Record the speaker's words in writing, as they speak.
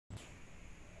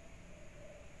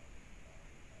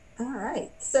All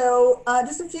right, so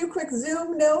just a few quick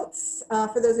Zoom notes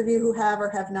for those of you who have or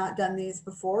have not done these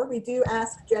before. We do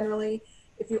ask generally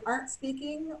if you aren't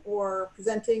speaking or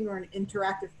presenting or an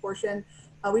interactive portion,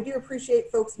 we do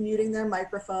appreciate folks muting their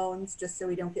microphones just so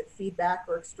we don't get feedback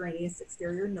or extraneous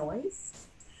exterior noise.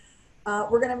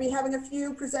 We're going to be having a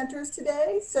few presenters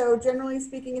today, so generally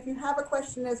speaking, if you have a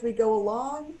question as we go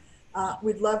along,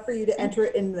 we'd love for you to enter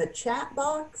it in the chat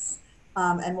box.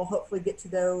 And we'll hopefully get to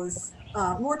those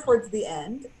more towards the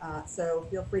end. So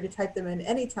feel free to type them in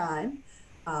anytime.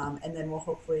 And then we'll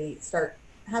hopefully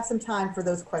have some time for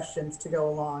those questions to go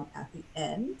along at the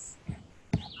end.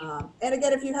 And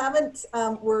again, if you haven't,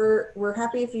 we're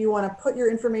happy if you want to put your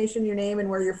information, your name and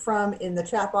where you're from in the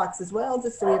chat box as well,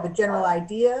 just so we have a general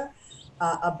idea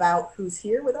about who's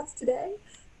here with us today.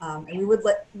 And we would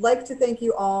like to thank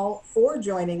you all for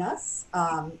joining us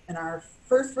in our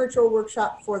first virtual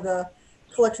workshop for the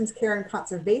Collections Care and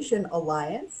Conservation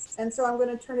Alliance. And so I'm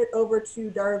going to turn it over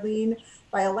to Darlene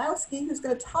Bialowski, who's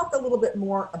going to talk a little bit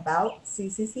more about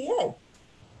CCCA.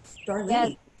 Darlene.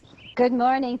 Yes. Good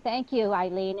morning. Thank you,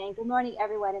 Eileen. And good morning,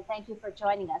 everyone. And thank you for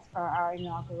joining us for our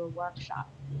inaugural workshop.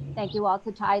 Thank you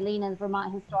also to Eileen and the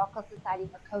Vermont Historical Society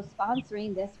for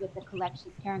co-sponsoring this with the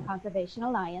Collections Care and Conservation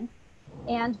Alliance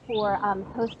and for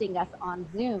hosting us on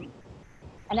Zoom.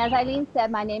 And as Eileen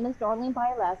said, my name is Darlene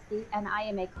Bialowski, and I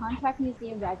am a contract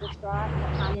museum registrar and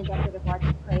a fine and decorative arts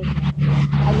appraiser.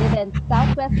 I live in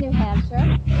Southwest New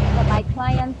Hampshire, but my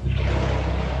clients,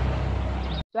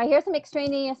 do I hear some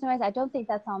extraneous noise? I don't think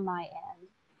that's on my end.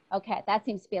 Okay, that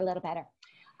seems to be a little better.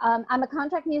 I'm a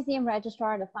contract museum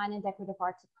registrar and a fine and decorative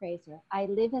arts appraiser. I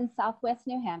live in Southwest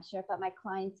New Hampshire, but my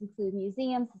clients include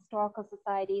museums, historical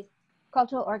societies,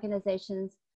 cultural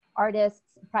organizations,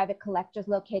 artists, private collectors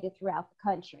located throughout the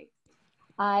country.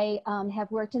 I have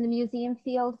worked in the museum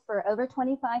field for over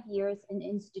 25 years in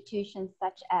institutions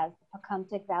such as the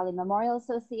Pocumtuck Valley Memorial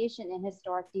Association in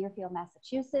historic Deerfield,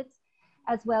 Massachusetts,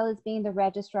 as well as being the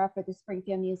registrar for the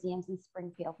Springfield Museums in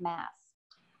Springfield, Mass.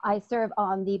 I serve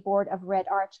on the board of Red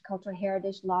Arch Cultural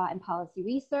Heritage Law and Policy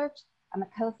Research. I'm a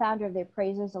co-founder of the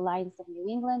Appraisers Alliance of New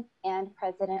England and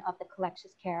president of the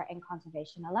Collections Care and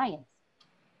Conservation Alliance.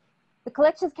 The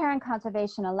Collections Care and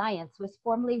Conservation Alliance was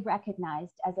formally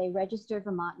recognized as a registered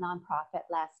Vermont nonprofit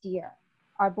last year.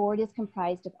 Our board is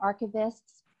comprised of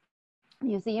archivists,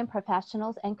 museum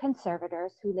professionals, and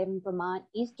conservators who live in Vermont,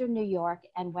 Eastern New York,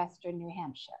 and Western New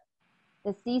Hampshire.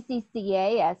 The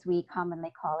CCCA, as we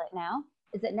commonly call it now,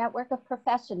 is a network of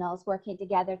professionals working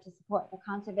together to support the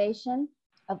conservation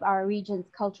of our region's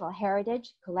cultural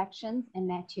heritage, collections, and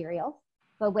materials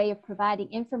by way of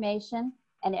providing information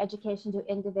and education to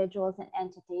individuals and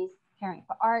entities caring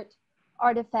for art,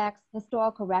 artifacts,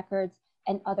 historical records,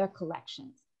 and other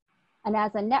collections. And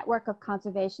as a network of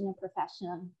conservation and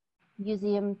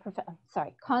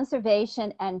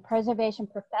conservation and preservation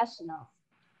professionals,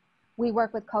 we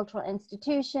work with cultural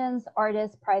institutions,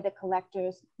 artists, private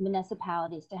collectors,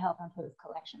 municipalities to help improve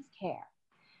collections care.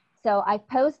 So I've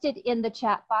posted in the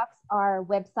chat box our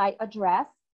website address.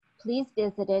 Please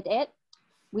visit it.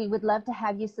 We would love to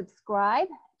have you subscribe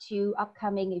to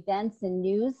upcoming events and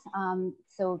news.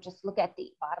 So just look at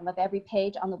the bottom of every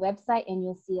page on the website and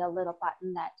you'll see a little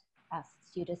button that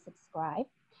asks you to subscribe.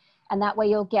 And that way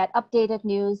you'll get updated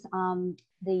news.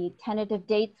 The tentative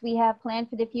dates we have planned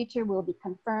for the future will be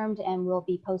confirmed and we'll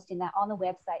be posting that on the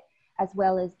website as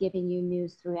well as giving you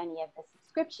news through any of the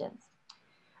subscriptions.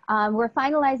 We're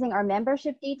finalizing our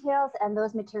membership details and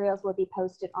those materials will be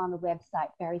posted on the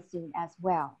website very soon as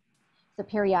well. So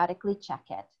periodically check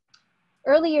it.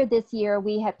 Earlier this year,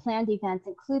 we had planned events,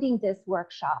 including this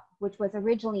workshop, which was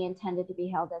originally intended to be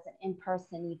held as an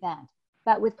in-person event.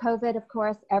 But with COVID, of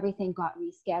course, everything got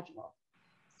rescheduled.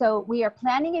 So we are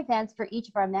planning events for each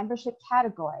of our membership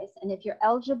categories. And if you're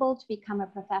eligible to become a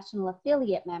professional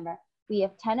affiliate member, we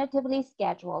have tentatively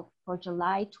scheduled for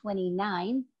July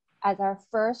 29 as our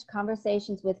first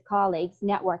Conversations with Colleagues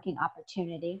networking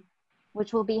opportunity,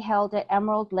 which will be held at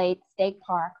Emerald Lake State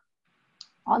Park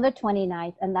on the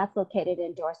 29th, and that's located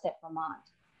in Dorset, Vermont.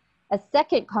 A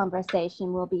second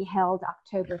conversation will be held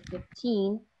October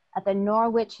 15 at the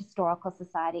Norwich Historical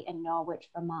Society in Norwich,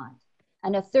 Vermont.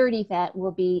 And a third event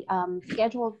will be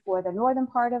scheduled for the northern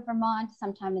part of Vermont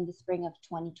sometime in the spring of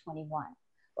 2021.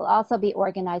 We'll also be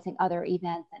organizing other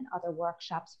events and other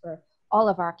workshops for all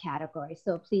of our categories,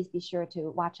 so please be sure to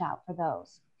watch out for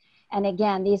those. And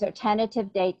again, these are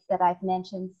tentative dates that I've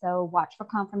mentioned, so watch for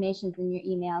confirmations in your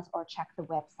emails or check the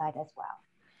website as well.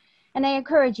 And I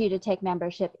encourage you to take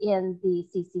membership in the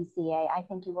CCCA. I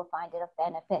think you will find it of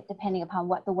benefit depending upon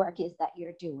what the work is that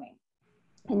you're doing.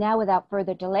 And now, without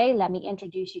further delay, let me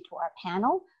introduce you to our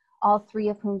panel. all three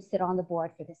of whom sit on the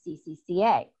board for the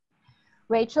CCCA.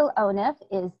 Rachel Onef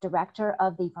is director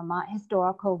of the Vermont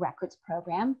Historical Records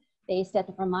Program based at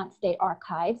the Vermont State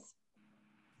Archives,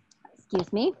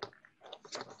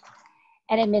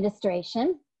 and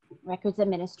administration, records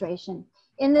administration.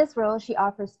 In this role, she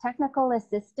offers technical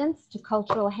assistance to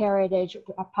cultural heritage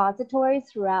repositories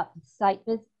throughout the site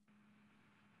visit.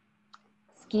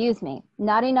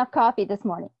 Not enough coffee this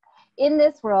morning. In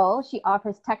this role, she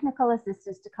offers technical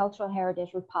assistance to cultural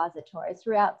heritage repositories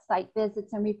throughout site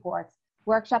visits and reports,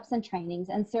 workshops and trainings,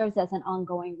 and serves as an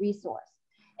ongoing resource.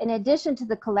 In addition to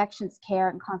the Collections Care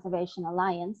and Conservation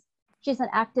Alliance, she's an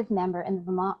active member in the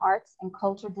Vermont Arts and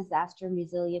Culture Disaster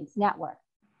Resilience Network,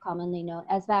 commonly known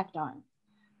as VACDARN.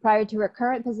 Prior to her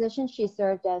current position, she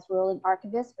served as ruling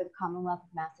archivist for the Commonwealth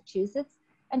of Massachusetts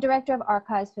and director of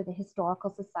archives for the Historical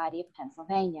Society of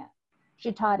Pennsylvania.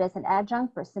 She taught as an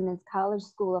adjunct for Simmons College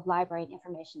School of Library and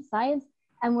Information Science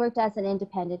and worked as an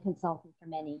independent consultant for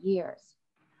many years.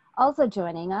 Also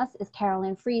joining us is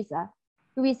Carolyn Friese,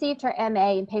 who received her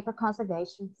MA in paper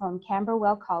conservation from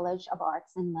Camberwell College of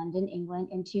Arts in London, England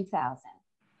in 2000.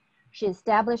 She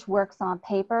established Works on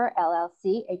Paper,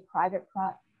 LLC, a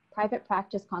private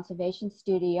practice conservation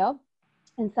studio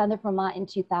in Southern Vermont in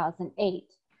 2008,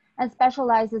 and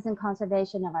specializes in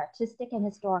conservation of artistic and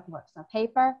historic works on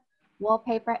paper,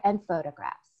 wallpaper, and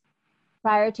photographs.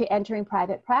 Prior to entering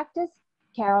private practice,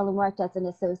 Carolyn worked as an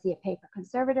associate paper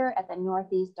conservator at the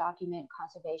Northeast Document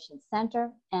Conservation Center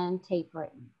and Tape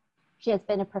Britain. She has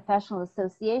been a professional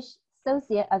associate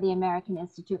of the American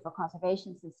Institute for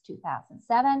Conservation since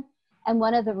 2007 and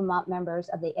one of the Vermont members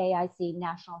of the AIC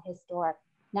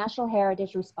National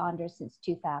Heritage Responders since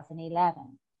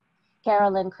 2011.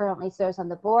 Carolyn currently serves on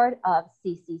the board of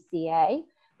CCCA,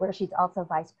 where she's also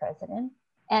vice president,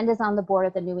 and is on the board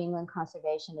of the New England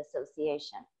Conservation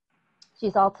Association.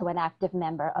 She's also an active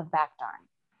member of VACDARN.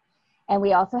 And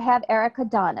we also have Erica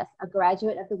Donis, a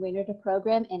graduate of the Winter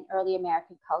Program in Early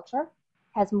American Culture,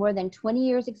 has more than 20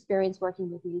 years experience working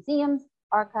with museums,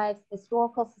 archives,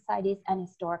 historical societies, and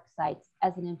historic sites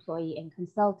as an employee and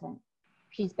consultant.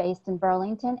 She's based in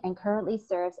Burlington and currently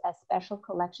serves as Special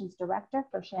Collections Director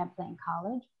for Champlain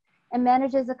College and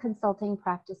manages a consulting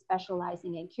practice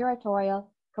specializing in curatorial,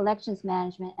 collections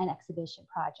management, and exhibition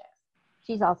projects.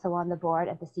 She's also on the board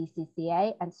of the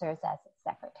CCCA and serves as its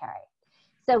secretary.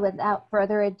 So without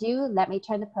further ado, let me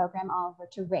turn the program over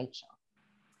to Rachel.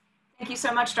 Thank you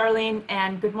so much, Darlene,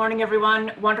 and good morning,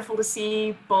 everyone. Wonderful to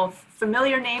see both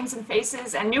familiar names and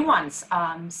faces and new ones.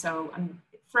 So I'm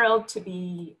thrilled to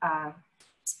be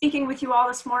speaking with you all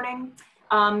this morning,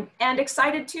 and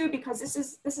excited too because this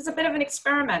is a bit of an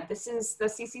experiment. This is the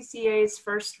CCCA's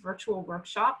first virtual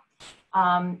workshop,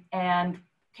 and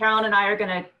Carolyn and I are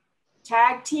going to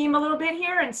tag team a little bit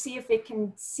here and see if it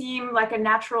can seem like a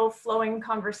natural flowing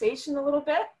conversation a little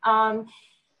bit, and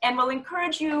we'll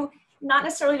encourage you not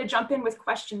necessarily to jump in with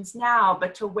questions now,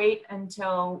 but to wait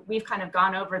until we've kind of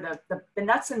gone over the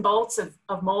nuts and bolts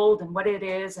of mold and what it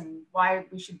is and why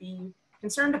we should be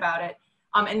concerned about it.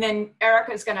 And then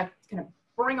Erica is going to kind of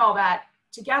bring all that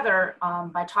together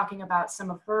by talking about some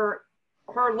of her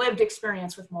lived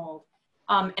experience with mold.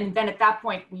 And then at that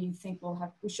point, we think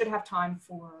we should have time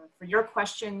for your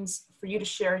questions, for you to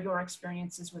share your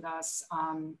experiences with us,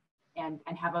 and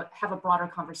have a broader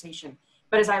conversation.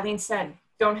 But as Eileen said,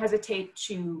 don't hesitate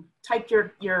to type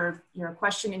your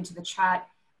question into the chat.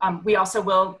 We also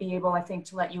will be able, I think,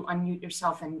 to let you unmute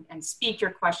yourself and speak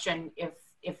your question if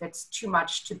it's too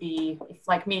much to be, if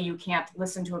like me, you can't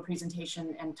listen to a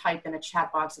presentation and type in a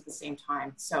chat box at the same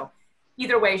time. So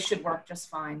either way should work just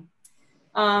fine.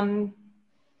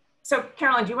 So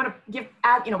Carolyn, do you want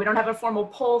to we don't have a formal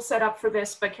poll set up for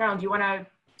this, but Carolyn, do you want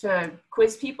to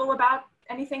quiz people about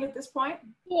anything at this point?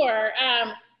 Sure.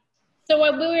 So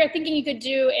what we were thinking you could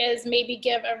do is maybe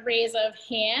give a raise of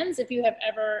hands if you have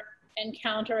ever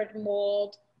encountered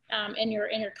mold in your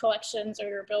collections or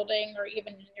your building or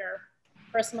even in your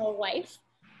personal life.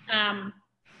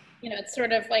 It's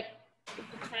sort of like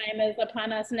the time is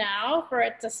upon us now for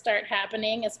it to start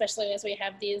happening, especially as we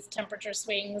have these temperature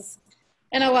swings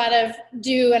and a lot of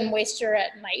dew and moisture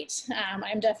at night.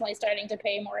 I'm definitely starting to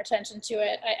pay more attention to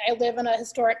it. I live in a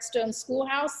historic stone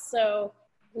schoolhouse, so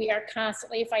we are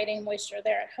constantly fighting moisture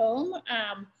there at home.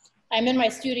 I'm in my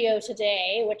studio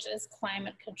today, which is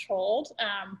climate controlled,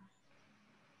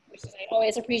 which is, I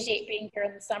always appreciate being here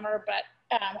in the summer, but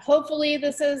hopefully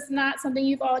this is not something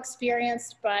you've all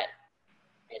experienced, but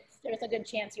there's a good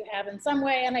chance you have in some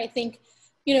way. And I think,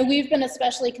 we've been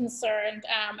especially concerned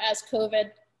as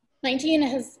COVID-19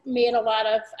 has made a lot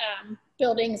of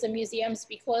buildings and museums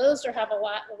be closed or have a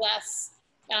lot less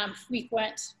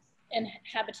frequent and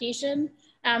habitation,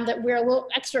 that we're a little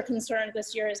extra concerned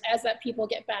this year is as that people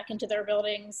get back into their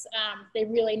buildings, they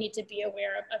really need to be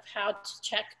aware of how to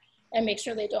check and make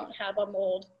sure they don't have a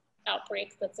mold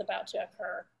outbreak that's about to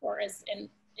occur or is in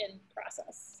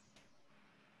process.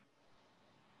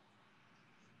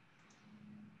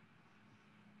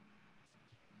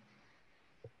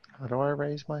 How do I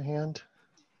raise my hand?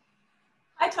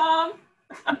 Hi, Tom.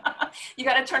 You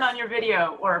got to turn on your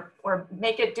video or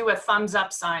make it do a thumbs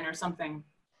up sign or something.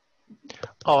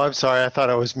 Oh, I'm sorry. I thought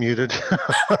I was muted.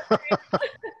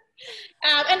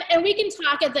 And we can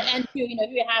talk at the end too, you know,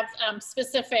 if you have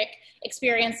specific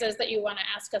experiences that you want to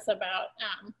ask us about,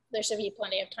 there should be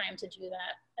plenty of time to do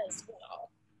that as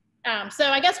well. So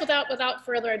I guess without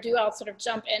further ado, I'll sort of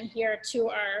jump in here to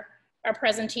our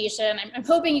presentation. I'm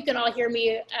hoping you can all hear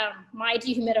me. My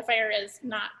dehumidifier is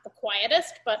not the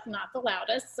quietest, but not the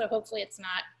loudest. So hopefully it's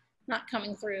not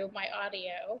coming through my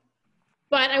audio.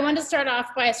 But I want to start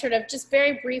off by sort of just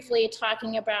very briefly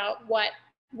talking about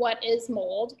what is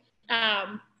mold.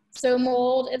 So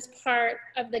mold is part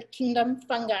of the kingdom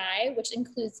fungi, which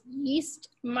includes yeast,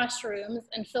 mushrooms,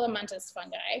 and filamentous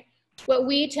fungi. What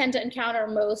we tend to encounter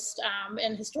most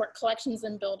in historic collections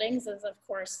and buildings is, of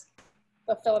course,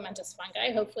 the filamentous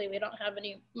fungi. Hopefully we don't have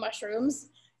any mushrooms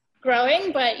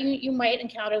growing, but you might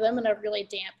encounter them in a really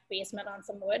damp basement on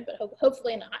some wood, but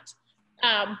hopefully not.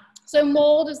 So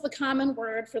mold is the common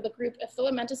word for the group of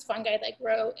filamentous fungi that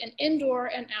grow in indoor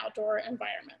and outdoor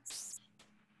environments.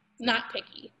 Not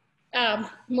picky.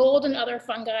 Mold and other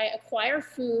fungi acquire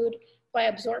food by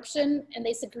absorption, and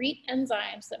they secrete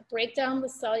enzymes that break down the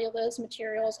cellulose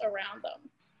materials around them,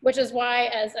 which is why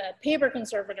as a paper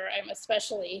conservator, I'm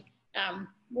especially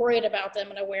worried about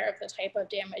them and aware of the type of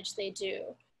damage they do.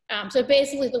 So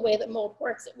basically the way that mold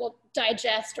works, it will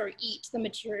digest or eat the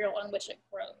material on which it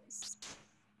grows.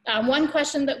 One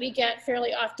question that we get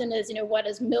fairly often is, you know, what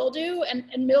is mildew? And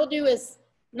mildew is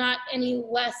not any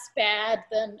less bad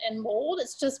than mold.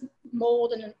 It's just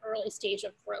mold in an early stage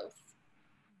of growth.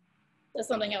 That's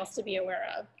something else to be aware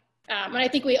of. And I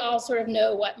think we all sort of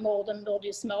know what mold and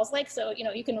mildew smells like. So, you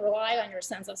know, you can rely on your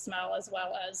sense of smell as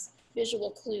well as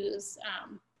visual clues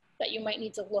that you might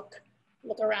need to look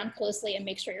around closely and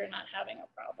make sure you're not having a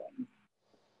problem.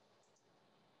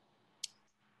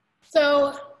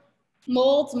 So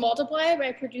molds multiply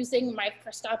by producing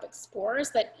microscopic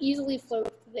spores that easily float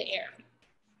through the air.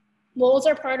 Molds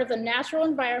are part of the natural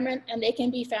environment and they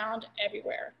can be found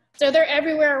everywhere. So they're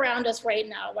everywhere around us right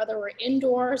now, whether we're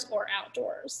indoors or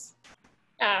outdoors.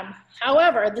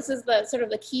 However, this is the sort of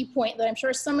the key point that I'm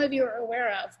sure some of you are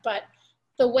aware of, but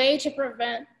the way to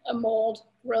prevent a mold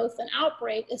growth and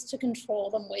outbreak is to control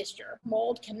the moisture.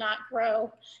 Mold cannot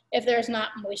grow if there's not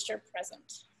moisture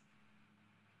present.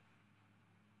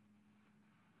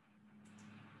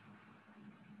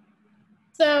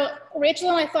 So Rachel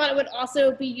and I thought it would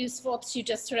also be useful to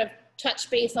just sort of touch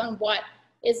base on what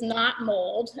is not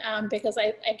mold, because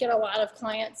I get a lot of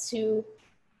clients who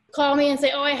call me and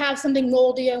say, oh, I have something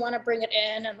moldy, I want to bring it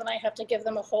in, and then I have to give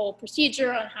them a whole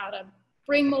procedure on how to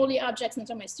bring moldy objects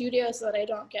into my studio so that I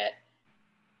don't get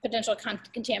potential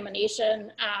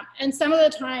contamination. And some of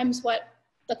the times what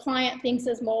the client thinks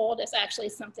is mold is actually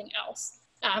something else.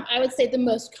 I would say the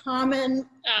most common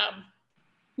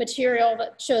material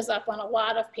that shows up on a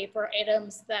lot of paper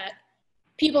items that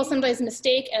people sometimes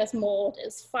mistake as mold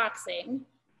is foxing.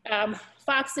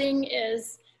 Foxing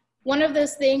is one of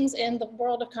those things in the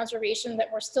world of conservation that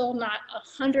we're still not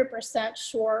 100%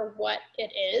 sure what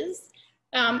it is.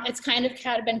 It's kind of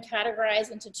been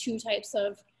categorized into two types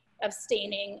of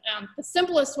staining. The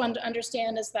simplest one to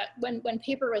understand is that when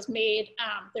paper was made,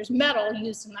 there's metal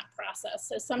used in that process.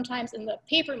 So sometimes in the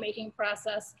paper making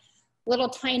process, little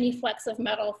tiny flecks of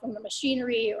metal from the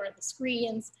machinery or the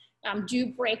screens do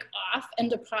break off and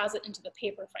deposit into the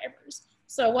paper fibers.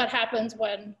 So what happens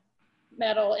when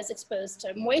metal is exposed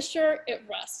to moisture? It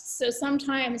rusts. So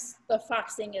sometimes the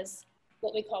foxing is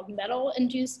what we call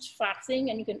metal-induced foxing,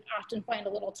 and you can often find a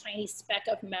little tiny speck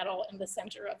of metal in the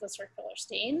center of the circular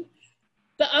stain.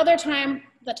 The other time,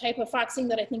 the type of foxing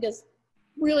that I think is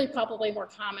really probably more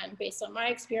common based on my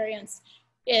experience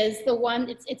is the one,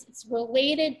 it's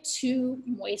related to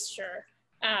moisture.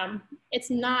 It's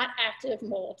not active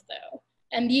mold though.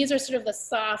 And these are sort of the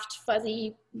soft,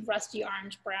 fuzzy, rusty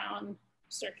orange brown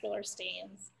circular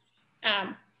stains.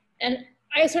 And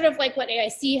I sort of like what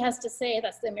AIC has to say,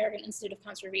 that's the American Institute of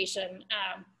Conservation.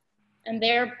 And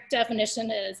their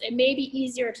definition is, it may be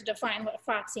easier to define what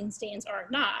foxing stains are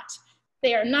not.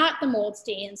 They are not the mold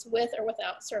stains with or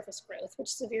without surface growth, which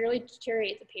severely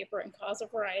deteriorate the paper and cause a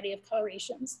variety of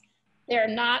colorations. They are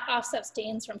not offset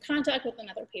stains from contact with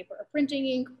another paper or printing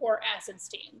ink or acid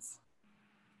stains.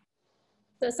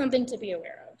 So something to be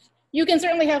aware of. You can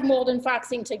certainly have mold and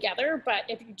foxing together, but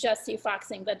if you just see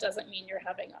foxing, that doesn't mean you're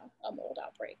having a mold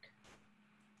outbreak.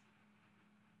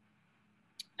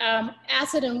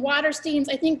 Acid and water stains,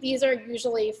 I think these are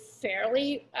usually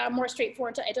fairly more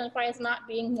straightforward to identify as not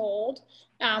being mold,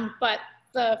 but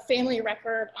the family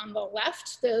record on the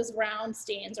left, those round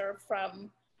stains are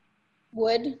from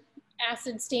wood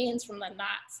acid stains from the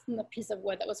knots in the piece of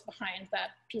wood that was behind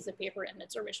that piece of paper in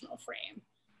its original frame.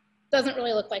 Doesn't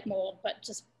really look like mold, but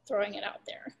just throwing it out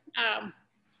there.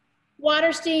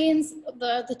 Water stains,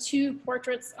 the two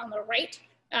portraits on the right,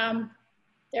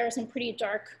 there are some pretty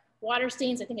dark water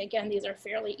stains. I think, again, these are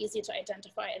fairly easy to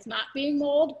identify as not being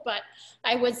mold, but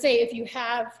I would say if you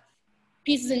have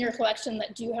pieces in your collection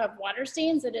that do have water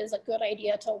stains, it is a good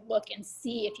idea to look and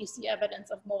see if you see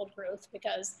evidence of mold growth,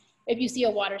 because if you see a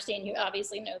water stain, you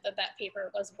obviously know that that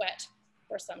paper was wet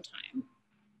for some time.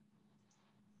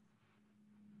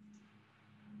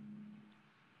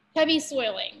 Heavy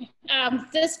soiling.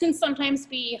 This can sometimes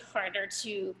be harder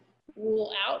to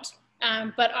rule out,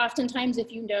 but oftentimes if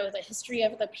you know the history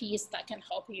of the piece, that can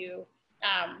help you,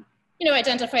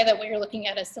 identify that what you're looking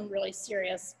at is some really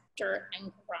serious dirt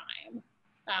and grime.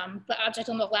 The object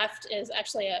on the left is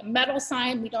actually a metal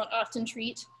sign. We don't often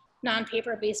treat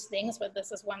non-paper-based things, but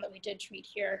this is one that we did treat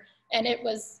here. And it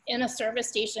was in a service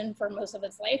station for most of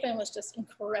its life and was just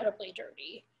incredibly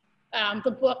dirty.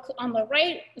 The book on the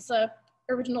right is a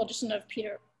original edition of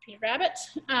Peter Rabbit,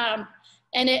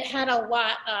 and it had a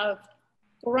lot of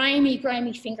grimy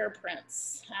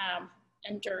fingerprints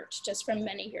and dirt just from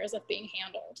many years of being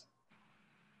handled.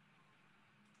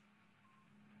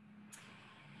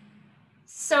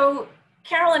 So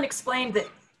Carolyn explained that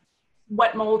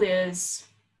what mold is,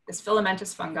 this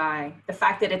filamentous fungi, the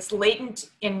fact that it's latent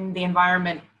in the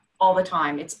environment all the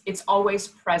time. It's always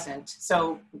present.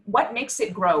 So what makes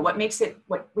it grow? What makes it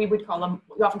what we would call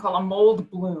we often call a mold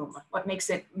bloom? What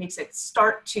makes it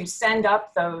start to send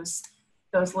up those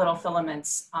little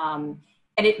filaments? And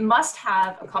it must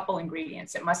have a couple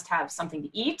ingredients. It must have something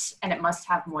to eat, and it must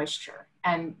have moisture.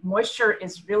 And moisture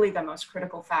is really the most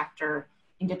critical factor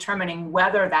in determining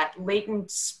whether that latent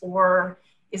spore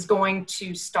is going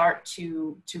to start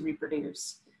to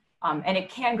reproduce. And it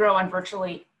can grow on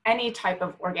virtually any type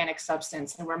of organic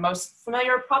substance. And we're most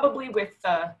familiar probably with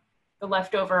the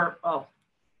leftover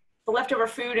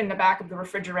food in the back of the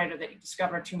refrigerator that you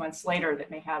discover 2 months later that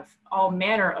may have all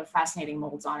manner of fascinating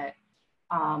molds on it.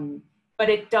 But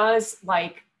it does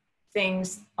like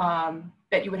things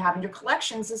that you would have in your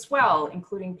collections as well,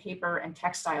 including paper and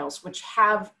textiles, which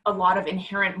have a lot of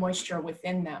inherent moisture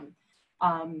within them.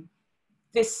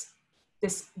 This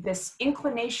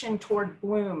inclination toward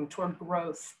bloom, toward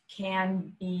growth,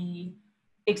 can be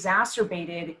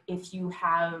exacerbated if you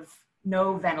have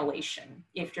no ventilation,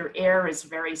 if your air is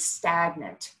very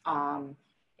stagnant, and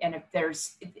if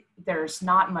there's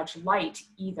not much light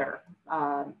either.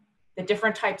 The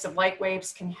different types of light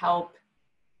waves can help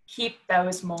keep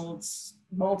those mold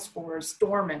spores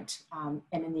dormant, and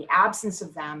in the absence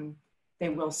of them,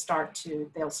 they'll start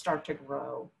to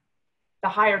grow. The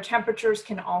higher temperatures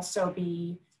can also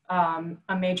be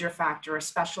a major factor,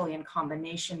 especially in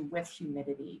combination with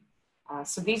humidity.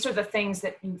 So these are the things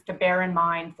that you have to bear in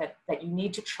mind that you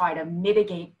need to try to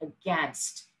mitigate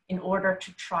against in order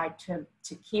to try to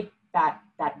keep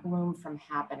that bloom from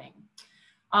happening.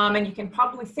 And you can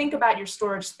probably think about your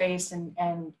storage space and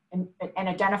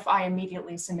identify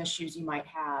immediately some issues you might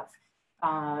have.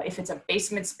 If it's a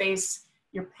basement space,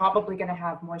 you're probably going to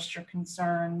have moisture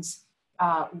concerns.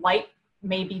 Light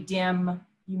may be dim,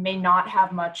 you may not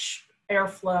have much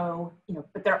airflow,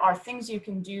 but there are things you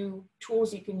can do,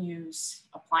 tools you can use,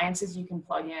 appliances you can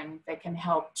plug in that can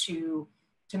help to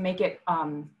make it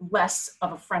less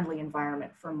of a friendly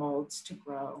environment for molds to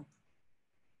grow.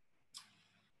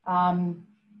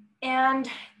 And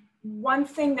one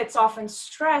thing that's often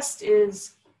stressed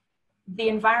is the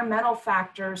environmental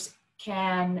factors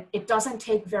it doesn't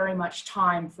take very much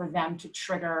time for them to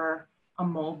trigger a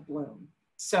mold bloom.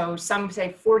 So some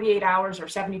say 48 hours or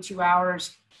 72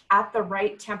 hours at the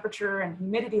right temperature and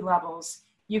humidity levels,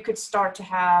 you could start to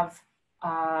have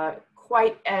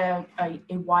quite a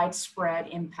widespread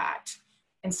impact.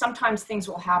 And sometimes things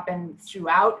will happen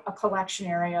throughout a collection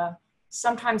area.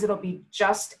 Sometimes it'll be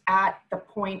just at the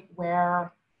point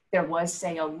where there was,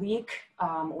 say, a leak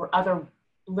or other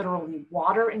literally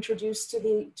water introduced to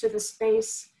the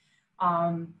space.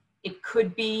 It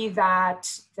could be that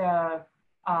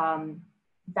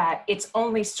that it's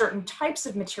only certain types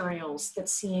of materials that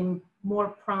seem more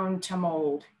prone to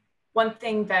mold. One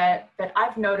thing that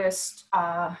I've noticed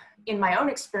in my own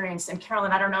experience, and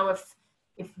Carolyn, I don't know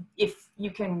if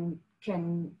you can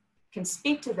can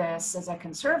speak to this as a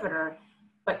conservator,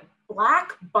 but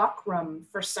black buckram,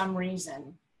 for some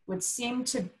reason, would seem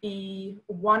to be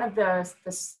one of the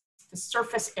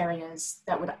surface areas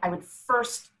that I would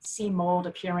first see mold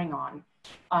appearing on.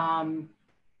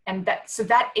 And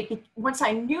once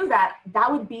I knew that,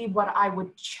 that would be what I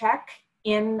would check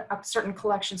in a certain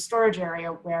collection storage area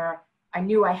where I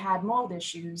knew I had mold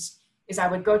issues, is I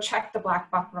would go check the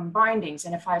black buckram bindings.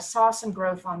 And if I saw some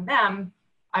growth on them,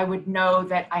 I would know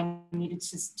that I needed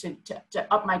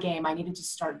to up my game. I needed to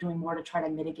start doing more to try to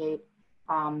mitigate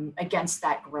against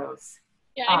that growth.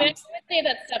 Yeah, I would say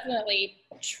that's definitely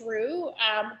true.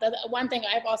 The one thing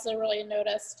I've also really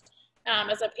noticed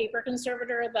as a paper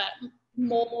conservator, that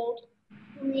mold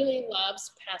really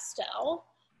loves pastel.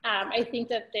 I think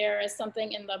that there is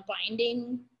something in the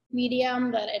binding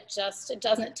medium that it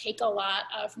doesn't take a lot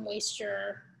of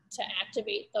moisture to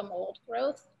activate the mold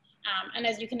growth. And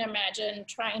as you can imagine,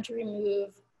 trying to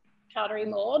remove powdery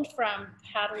mold from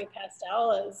powdery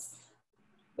pastel is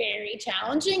very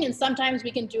challenging, and sometimes we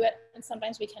can do it and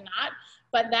sometimes we cannot,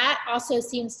 but that also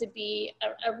seems to be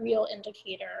a real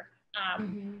indicator.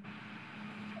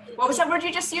 What was that word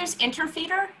you just used?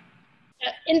 Interfeeder?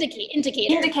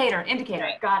 Indicator.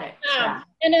 Indicator, got it. Yeah.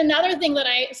 And another thing that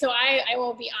I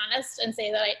will be honest and say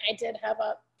that I did have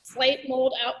a slight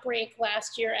mold outbreak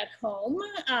last year at home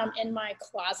in my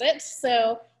closet.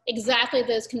 So exactly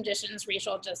those conditions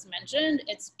Rachel just mentioned.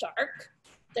 It's dark.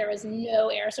 There was no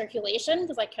air circulation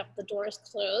because I kept the doors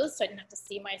closed, so I didn't have to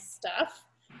see my stuff.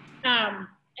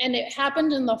 And it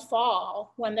happened in the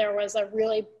fall when there was a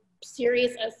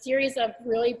series of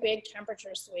really big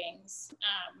temperature swings.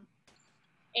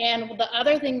 And the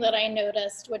other thing that I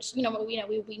noticed, which we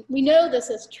know this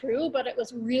is true, but it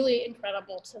was really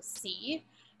incredible to see,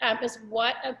 is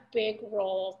what a big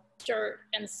role dirt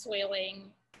and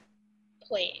soiling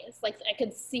plays. Like I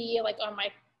could see like on my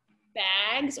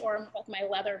bags or like my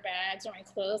leather bags or my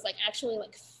clothes, like actually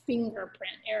like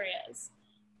fingerprint areas.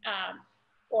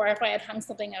 Or if I had hung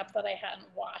something up that I hadn't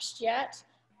washed yet,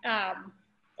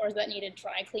 or that needed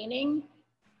dry cleaning,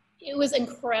 it was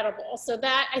incredible. So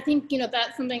that, I think,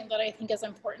 that's something that I think is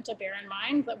important to bear in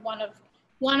mind, that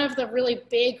one of the really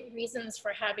big reasons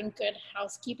for having good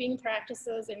housekeeping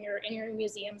practices in your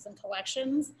museums and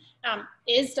collections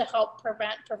is to help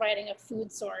prevent providing a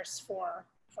food source for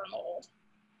mold.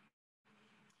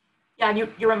 Yeah,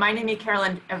 you're reminding me,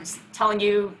 Carolyn, I was telling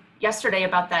you yesterday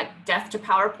about that Death to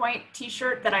PowerPoint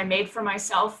t-shirt that I made for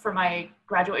myself for my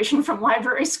graduation from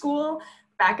library school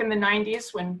back in the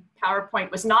 90s when PowerPoint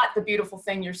was not the beautiful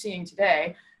thing you're seeing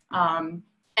today. And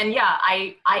yeah,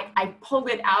 I pulled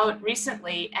it out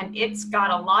recently and it's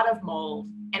got a lot of mold.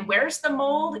 And where's the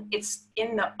mold? It's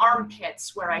in the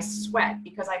armpits where I sweat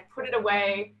because I put it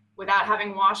away without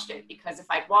having washed it, because if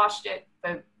I'd washed it,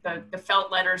 the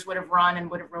felt letters would have run and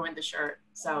would have ruined the shirt.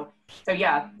 So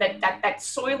yeah, that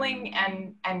soiling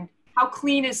and how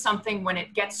clean is something when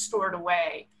it gets stored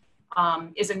away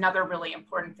is another really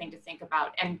important thing to think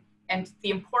about. And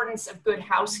the importance of good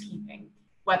housekeeping,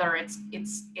 whether it's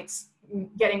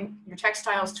getting your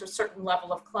textiles to a certain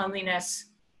level of cleanliness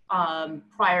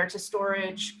prior to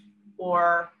storage,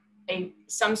 or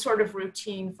some sort of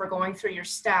routine for going through your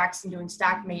stacks and doing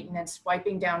stack maintenance,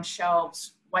 wiping down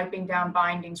shelves, wiping down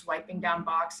bindings, wiping down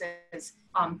boxes.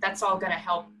 That's all going to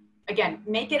help, again,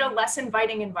 make it a less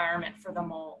inviting environment for the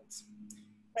molds.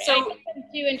 Right. So, I can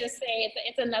do and just say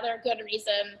it's another good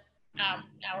reason. Now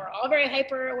we're all very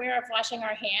hyper aware of washing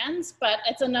our hands, but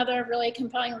it's another really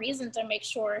compelling reason to make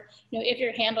sure, if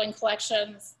you're handling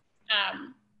collections,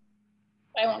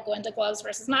 I won't go into gloves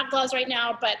versus not gloves right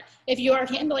now, but if you are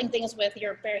handling things with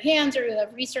your bare hands or you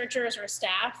have researchers or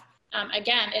staff,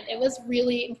 again, it was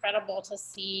really incredible to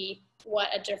see what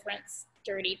a difference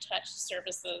dirty touch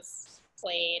surfaces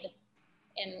played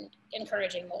in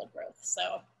encouraging mold growth.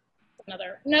 So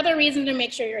another reason to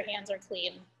make sure your hands are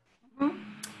clean. Mm-hmm.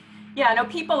 Yeah, I know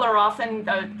people are often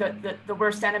the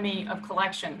worst enemy of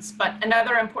collections, but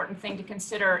another important thing to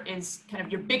consider is kind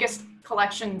of your biggest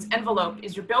collections envelope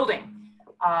is your building.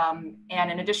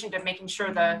 And in addition to making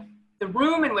sure the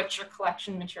room in which your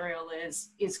collection material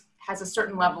has a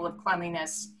certain level of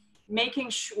cleanliness, making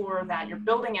sure that your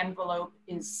building envelope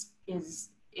is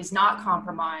not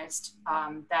compromised,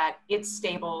 that it's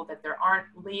stable, that there aren't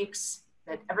leaks,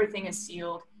 that everything is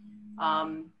sealed,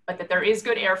 but that there is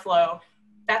good airflow.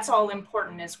 That's all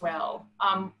important as well.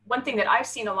 One thing that I've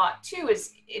seen a lot too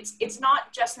is it's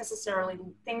not just necessarily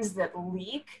things that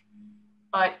leak,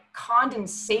 but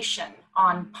condensation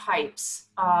on pipes.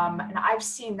 And I've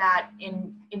seen that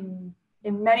in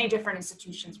many different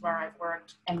institutions where I've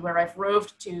worked and where I've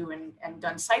roved to and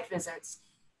done site visits,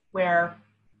 where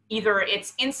either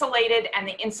it's insulated and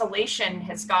the insulation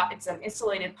has got, it's an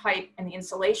insulated pipe and the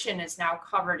insulation is now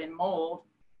covered in mold,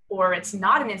 or it's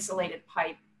not an insulated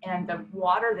pipe and the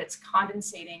water that's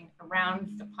condensating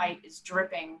around the pipe is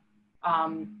dripping,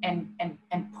 and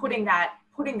putting that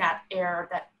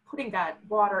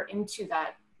water into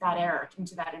that air,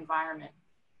 into that environment.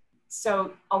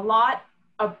 So a lot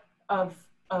of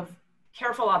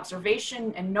careful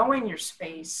observation and knowing your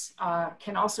space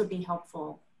can also be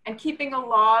helpful. And keeping a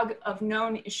log of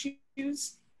known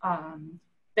issues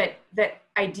that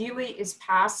ideally is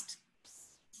passed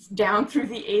down through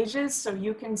the ages, so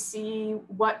you can see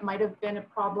what might have been a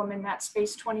problem in that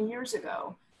space 20 years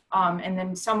ago. And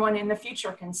then someone in the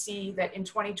future can see that in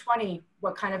 2020,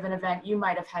 what kind of an event you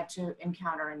might have had to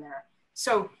encounter in there.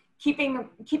 So keeping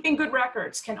good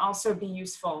records can also be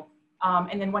useful.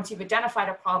 And then once you've identified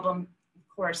a problem,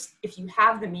 of course, if you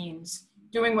have the means,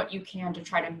 doing what you can to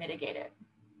try to mitigate it.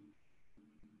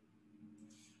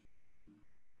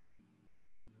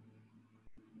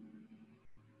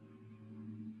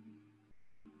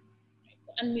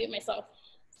 Unmute myself.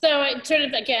 So I sort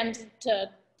of, again, to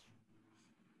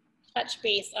touch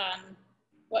base on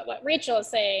what Rachel is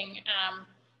saying,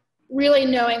 really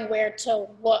knowing where to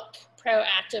look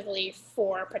proactively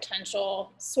for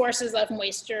potential sources of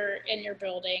moisture in your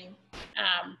building.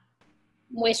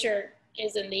 Moisture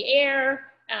is in the air.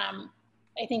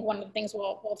 I think one of the things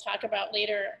we'll talk about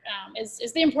later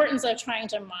is the importance of trying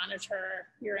to monitor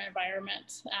your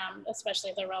environment,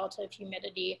 especially the relative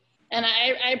humidity. And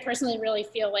I personally really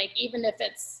feel like even if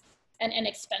it's an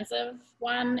inexpensive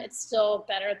one, it's still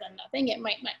better than nothing. It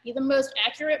might not be the most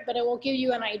accurate, but it will give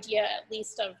you an idea at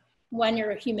least of when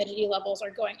your humidity levels are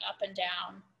going up and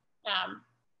down.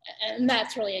 And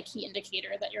that's really a key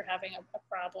indicator that you're having a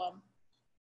problem.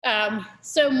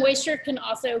 So moisture can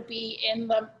also be in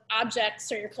the objects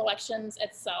or your collections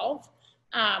itself,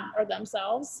 or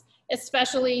themselves,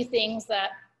 especially things that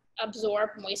absorb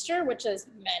moisture, which is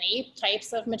many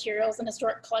types of materials in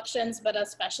historic collections, but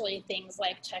especially things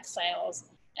like textiles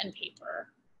and paper.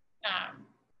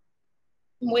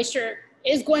 Moisture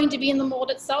is going to be in the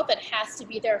mold itself. It has to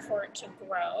be there for it to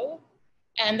grow.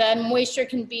 And then moisture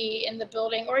can be in the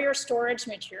building or your storage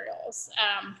materials.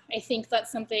 I think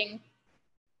that's something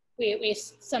we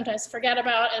sometimes forget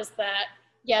about, is that,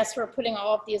 yes, we're putting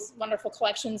all of these wonderful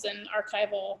collections in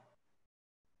archival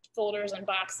folders and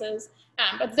boxes,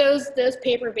 but those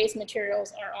paper-based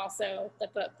materials are also,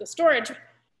 that the storage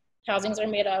housings are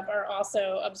made of, are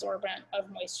also absorbent of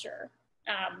moisture.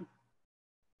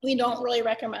 We don't really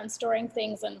recommend storing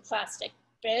things in plastic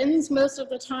bins most of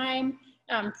the time,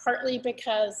 partly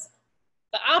because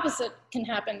the opposite can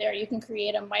happen there. You can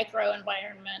create a micro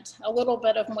environment. A little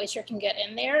bit of moisture can get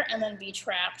in there and then be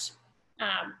trapped.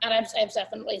 And I've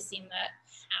definitely seen that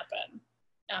happen.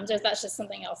 So that's just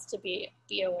something else to be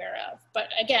aware of. But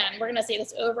again, we're gonna say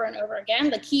this over and over again.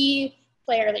 The key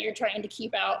player that you're trying to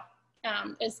keep out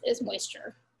is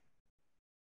moisture.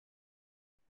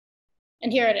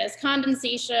 And here it is,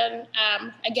 condensation.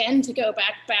 Again, to go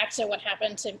back to what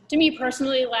happened to me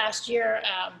personally last year.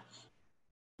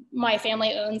 My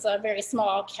family owns a very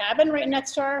small cabin right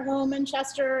next to our home in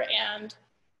Chester, and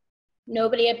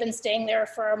nobody had been staying there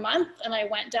for a month. And I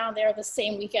went down there the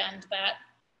same weekend that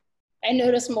I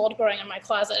noticed mold growing in my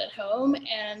closet at home,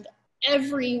 and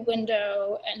every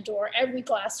window and door, every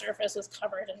glass surface was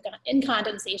covered in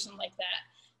condensation like that.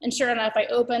 And sure enough, I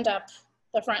opened up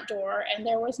the front door and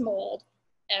there was mold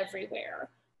everywhere,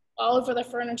 all over the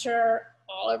furniture,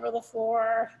 all over the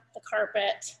floor, the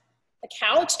carpet, the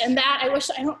couch. And that, I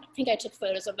don't think I took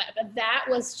photos of that, but that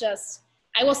was just,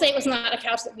 I will say it was not a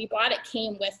couch that we bought. It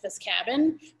came with this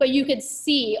cabin, but you could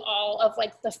see all of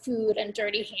like the food and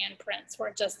dirty handprints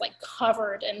were just like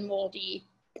covered in moldy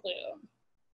bloom.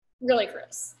 Really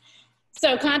gross.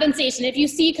 So condensation, if you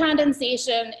see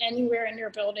condensation anywhere in your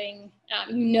building,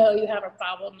 you know you have a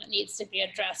problem that needs to be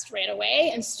addressed right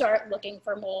away, and start looking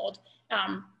for mold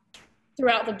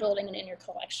throughout the building and in your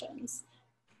collections.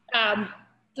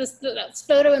 This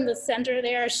photo in the center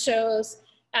there shows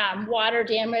water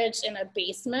damage in a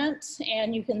basement,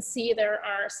 and you can see there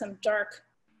are some dark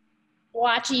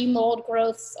blotchy mold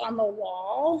growths on the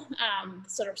wall,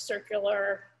 sort of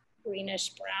circular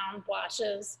greenish brown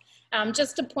blotches.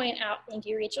 Just to point out, thank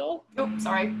you, Rachel. Oh,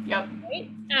 sorry, yep. Right.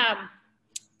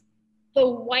 The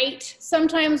white,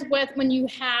 sometimes when you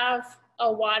have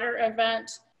a water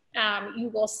event, you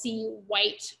will see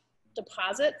white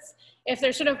deposits. If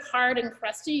they're sort of hard and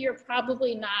crusty, you're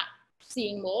probably not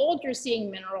seeing mold, you're seeing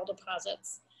mineral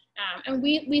deposits. And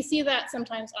we see that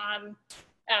sometimes on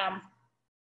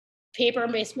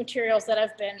paper-based materials that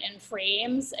have been in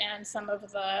frames, and some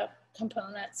of the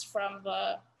components from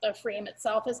the frame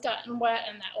itself has gotten wet,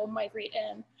 and that will migrate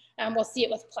in. We'll see it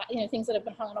with things that have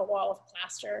been hung on a wall with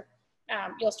plaster.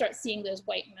 You'll start seeing those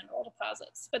white mineral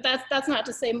deposits. But that's not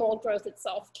to say mold growth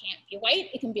itself can't be white.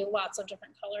 It can be lots of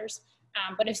different colors.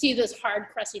 But if you see those hard,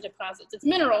 crusty deposits, it's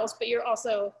minerals, but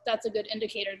that's a good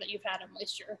indicator that you've had a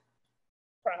moisture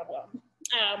problem.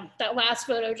 That last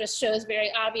photo just shows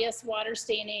very obvious water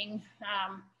staining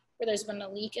where there's been a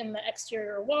leak in the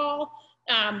exterior wall.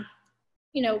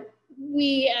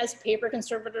 We as paper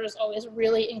conservators always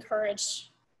really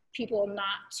encourage people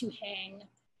not to hang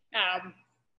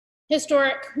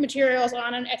historic materials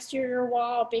on an exterior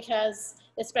wall because,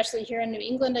 especially here in New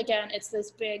England, again, it's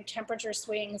this big temperature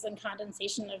swings and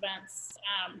condensation events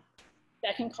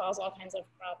that can cause all kinds of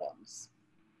problems.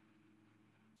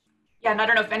 Yeah, and I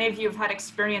don't know if any of you have had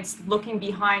experience looking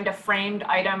behind a framed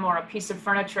item or a piece of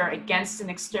furniture against an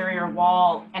exterior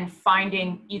wall and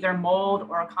finding either mold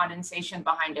or condensation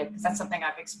behind it, because that's something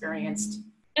I've experienced.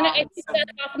 And I think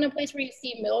that's often a place where you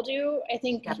see mildew. I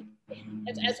think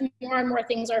as more and more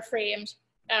things are framed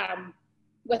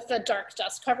with the dark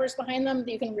dust covers behind them,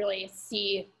 you can really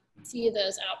see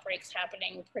those outbreaks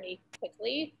happening pretty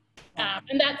quickly.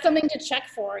 And that's something to check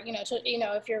for,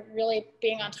 if you're really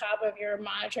being on top of your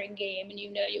monitoring game and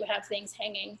you have things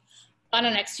hanging on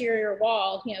an exterior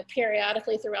wall,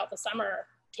 periodically throughout the summer,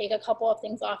 take a couple of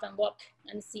things off and look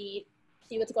and see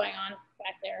what's going on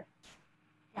back there.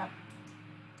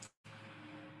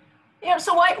 Yeah.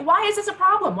 So why is this a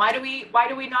problem? Why do we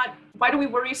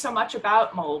worry so much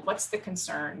about mold? What's the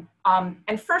concern?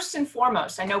 And first and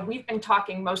foremost, I know we've been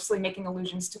talking mostly making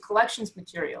allusions to collections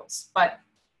materials, but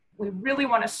we really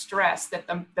want to stress that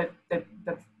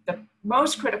the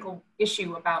most critical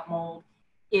issue about mold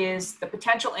is the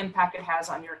potential impact it has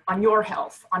on your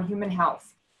health, on human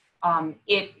health.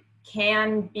 It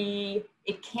can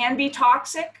be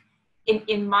toxic.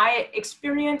 In my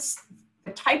experience,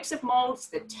 the types of molds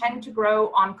that tend to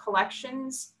grow on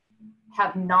collections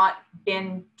have not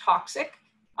been toxic,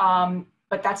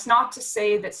 but that's not to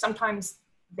say that sometimes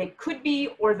they could be,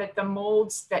 or that the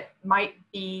molds that might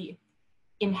be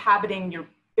inhabiting your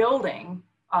building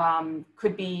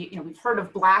could be, we've heard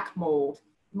of black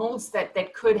molds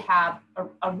that could have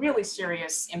a really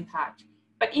serious impact.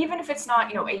 But even if it's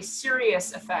not, a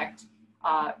serious effect,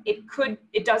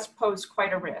 it does pose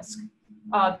quite a risk.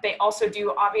 They also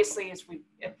do, obviously,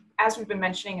 as we've been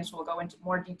mentioning, as we'll go into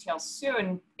more detail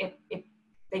soon,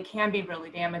 they can be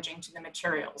really damaging to the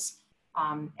materials,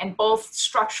 and both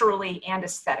structurally and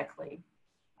aesthetically.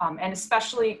 And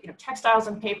especially, textiles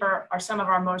and paper are some of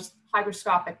our most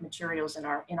hygroscopic materials in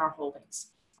our holdings.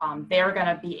 They're going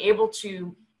to be able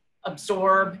to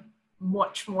absorb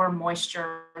much more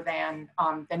moisture than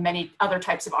many other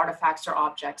types of artifacts or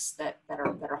objects that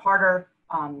are harder,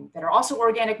 that are also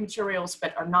organic materials,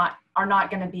 but are not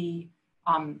going to be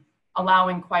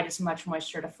allowing quite as much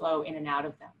moisture to flow in and out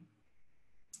of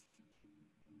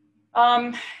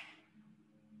them.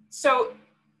 So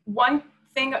one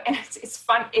thing, and it's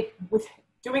fun, with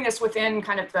doing this within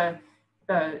kind of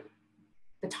the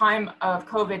time of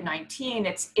COVID-19,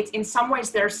 it's in some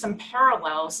ways there's some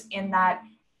parallels in that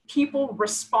people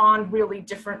respond really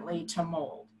differently to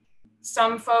mold.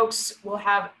 Some folks will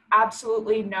have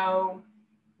absolutely no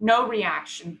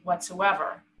reaction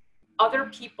whatsoever. Other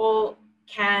people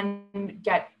can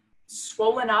get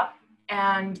swollen up,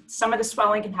 and some of the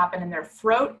swelling can happen in their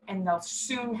throat, and they'll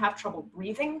soon have trouble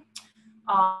breathing.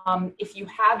 If you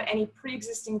have any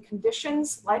pre-existing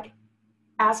conditions like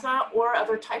asthma or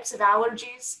other types of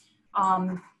allergies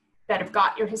that have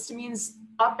got your histamines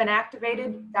up and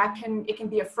activated, it can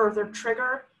be a further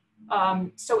trigger.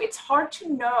 So it's hard to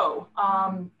know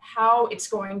how it's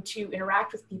going to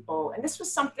interact with people. And this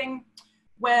was something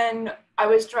when I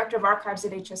was director of archives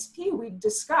at HSP, we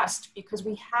discussed, because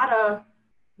we had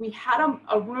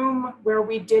a room where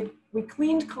we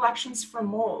cleaned collections for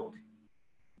mold.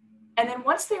 And then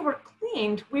once they were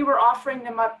cleaned, we were offering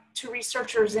them up to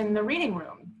researchers in the reading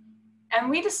room. And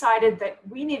we decided that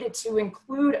we needed to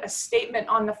include a statement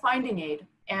on the finding aid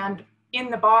and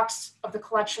in the box of the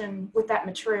collection with that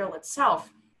material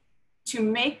itself, to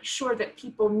make sure that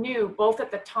people knew, both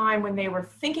at the time when they were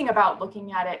thinking about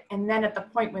looking at it and then at the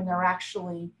point when they're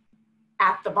actually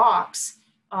at the box,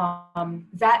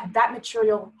 that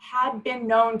material had been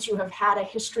known to have had a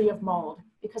history of mold.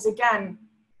 Because again,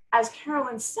 as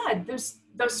Carolyn said, those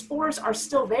spores are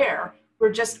still there.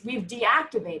 We've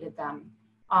deactivated them.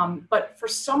 But for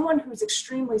someone who's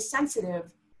extremely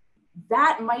sensitive,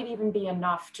 that might even be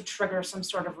enough to trigger some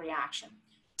sort of reaction.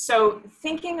 So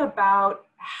thinking about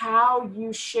how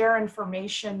you share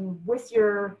information with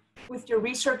your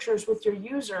researchers, with your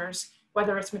users,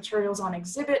 whether it's materials on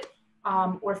exhibit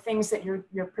or things that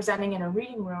you're presenting in a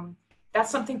reading room, that's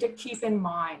something to keep in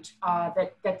mind,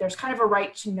 that there's kind of a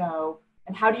right to know,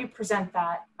 and how do you present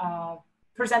that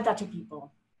to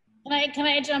people? Can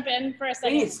I jump in for a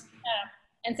second? Please.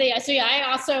 And say, so yeah,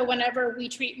 I also, whenever we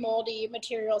treat moldy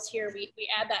materials here, we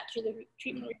add that to the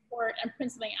treatment report and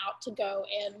print something out to go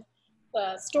in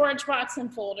the storage box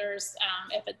and folders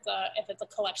if it's a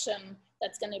collection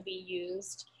that's going to be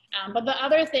used. But the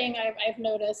other thing I've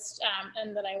noticed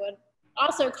and that I would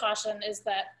also caution is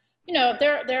that, you know,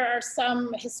 there are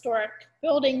some historic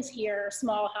buildings here,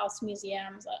 small house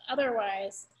museums,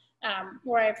 otherwise,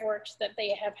 where I've worked, that they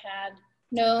have had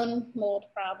known mold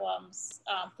problems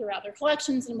throughout their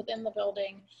collections and within the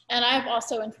building. And I've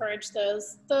also encouraged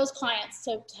those clients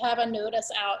to have a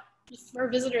notice out for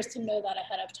visitors to know that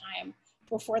ahead of time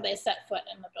before they set foot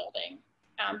in the building.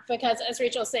 Because as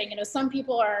Rachel's saying, you know, some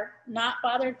people are not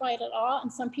bothered by it at all,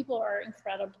 and some people are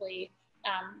incredibly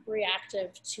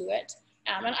reactive to it.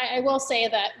 And I will say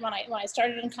that when I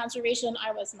started in conservation,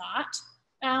 I was not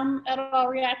at all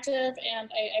reactive,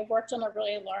 and I worked on a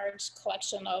really large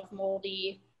collection of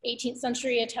moldy 18th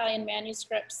century Italian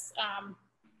manuscripts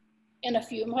in a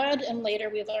fume hood, and later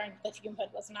we learned the fume hood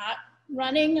was not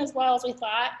running as well as we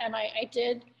thought, and I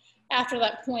did, after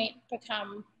that point,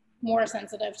 become more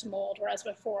sensitive to mold, whereas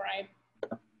before I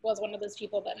was one of those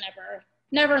people that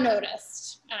never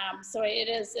noticed. So it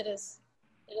is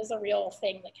a real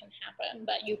thing that can happen,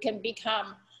 that you can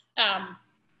become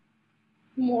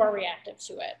more reactive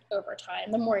to it over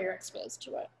time, the more you're exposed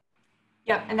to it.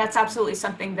 Yeah, and that's absolutely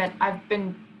something that I've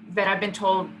been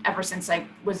told ever since I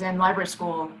was in library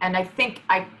school. And I think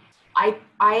I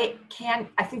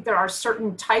think there are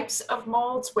certain types of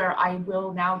molds where I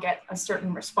will now get a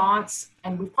certain response.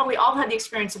 And we've probably all had the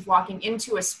experience of walking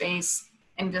into a space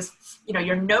and just, you know,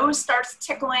 your nose starts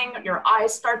tickling, your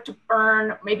eyes start to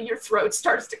burn, maybe your throat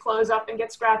starts to close up and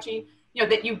get scratchy, you know,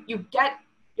 that you get,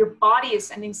 your body is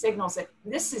sending signals that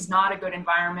this is not a good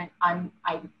environment. I'm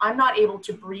not able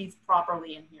to breathe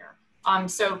properly in here.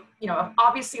 So, you know,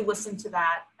 obviously listen to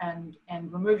that and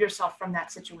remove yourself from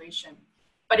that situation.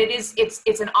 But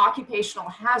it's an occupational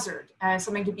hazard and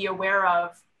something to be aware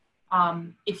of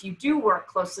if you do work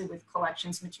closely with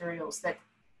collections materials, that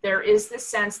there is this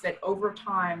sense that over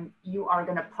time you are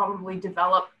going to probably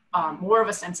develop more of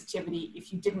a sensitivity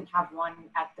if you didn't have one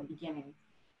at the beginning.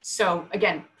 So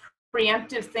again,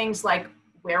 preemptive things like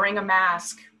wearing a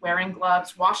mask, wearing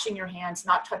gloves, washing your hands,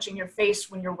 not touching your face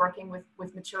when you're working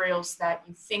with materials that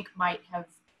you think might have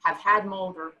had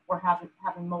mold or have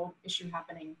a mold issue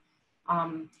happening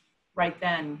right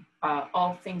then,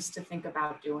 all things to think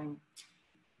about doing.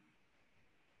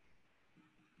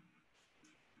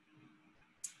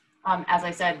 As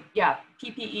I said, yeah,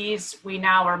 PPEs, we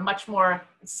now are much more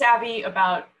savvy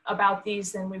about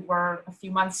these than we were a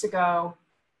few months ago.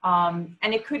 And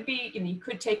it could be, you know, you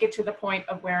could take it to the point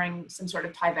of wearing some sort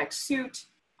of Tyvek suit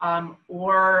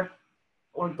or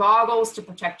goggles to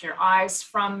protect your eyes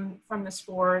from the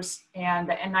spores. And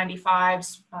the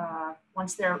N95s,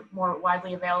 once they're more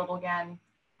widely available again,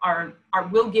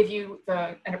 will give you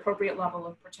an appropriate level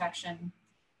of protection.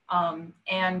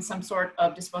 And some sort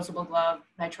of disposable glove,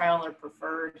 nitrile are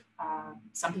preferred.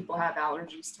 Some people have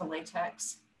allergies to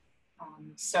latex.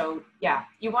 So yeah,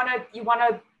 you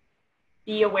wanna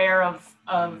be aware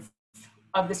of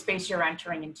the space you're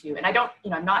entering into. And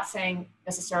I'm not saying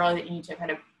necessarily that you need to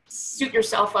kind of suit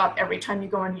yourself up every time you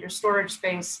go into your storage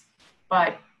space,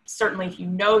 but certainly if you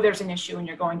know there's an issue and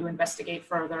you're going to investigate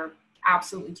further,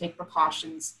 absolutely take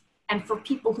precautions. And for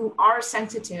people who are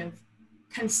sensitive,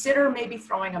 consider maybe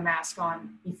throwing a mask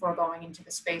on before going into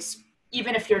the space,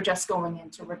 even if you're just going in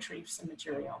to retrieve some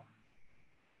material.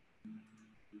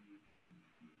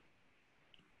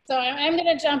 So I'm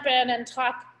going to jump in and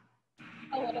talk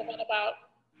a little bit about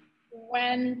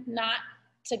when not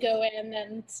to go in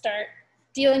and start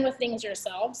dealing with things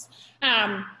yourselves.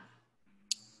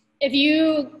 If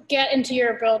you get into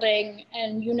your building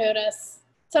and you notice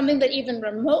something that even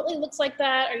remotely looks like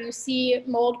that, or you see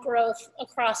mold growth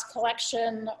across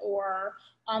collection or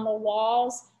on the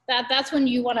walls, that's when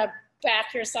you want to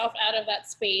back yourself out of that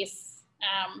space.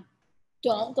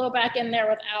 Don't go back in there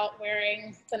without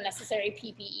wearing the necessary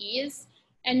PPEs.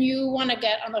 And you want to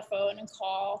get on the phone and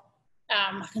call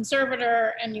a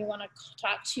conservator, and you want to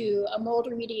talk to a mold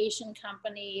remediation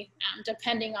company.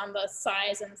 Depending on the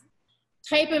size and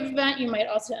type of event, you might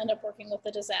also end up working with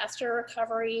a disaster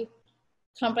recovery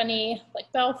company like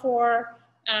Belfour.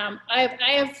 I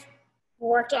have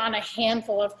worked on a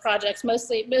handful of projects,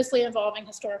 mostly involving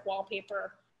historic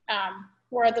wallpaper,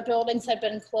 where the buildings had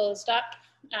been closed up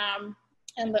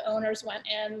and the owners went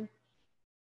in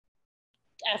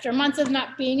after months of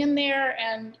not being in there,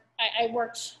 and I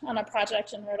worked on a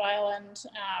project in Rhode Island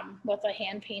with a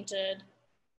hand-painted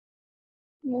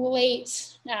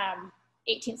late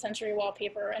 18th century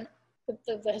wallpaper, and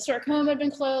the historic home had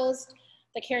been closed.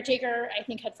 The caretaker, I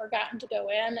think, had forgotten to go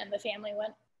in, and the family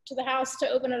went to the house to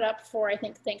open it up for, I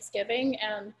think, Thanksgiving,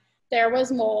 and there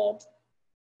was mold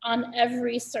on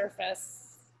every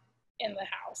surface in the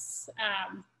house.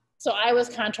 So I was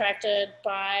contracted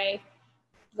by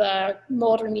the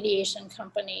mold remediation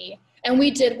company, and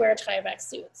we did wear Tyvek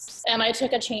suits, and I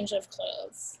took a change of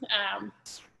clothes.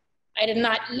 I did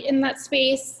not eat in that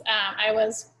space. I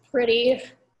was pretty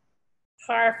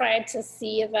horrified to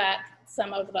see that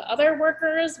some of the other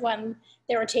workers, when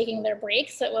they were taking their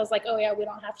breaks, it was like, oh yeah, we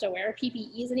don't have to wear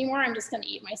PPEs anymore. I'm just gonna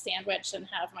eat my sandwich and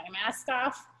have my mask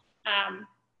off.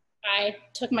 I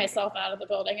took myself out of the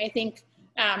building. I think,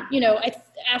 you know,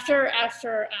 after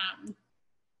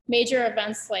major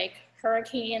events like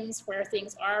hurricanes where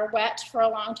things are wet for a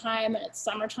long time and it's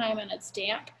summertime and it's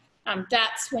damp,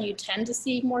 that's when you tend to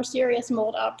see more serious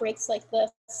mold outbreaks like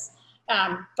this.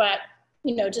 But,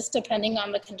 you know, just depending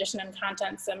on the condition and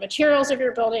contents and materials of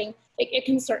your building, it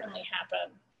can certainly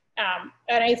happen.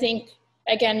 And I think,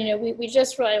 again, you know, we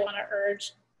just really want to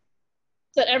urge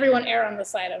that everyone err on the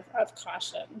side of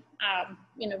caution.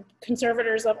 You know,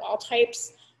 conservators of all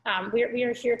types, we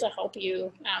are here to help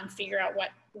you figure out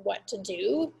what to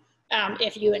do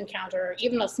if you encounter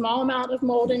even a small amount of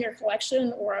mold in your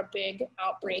collection or a big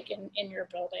outbreak in your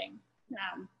building.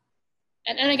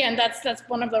 And again, that's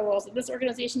one of the roles that this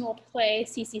organization will play,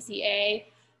 CCCA,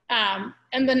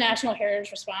 and the National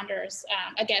Heritage Responders.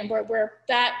 Again, we're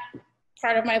that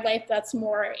part of my life that's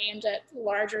more aimed at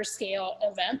larger scale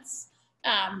events.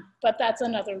 But that's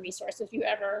another resource. If you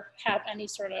ever have any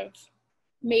sort of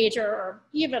major or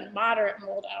even moderate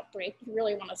mold outbreak, you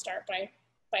really want to start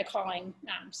by calling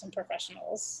some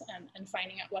professionals and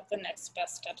finding out what the next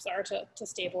best steps are to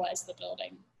stabilize the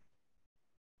building.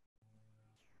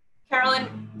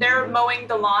 Carolyn, they're mowing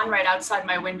the lawn right outside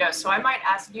my window, so I might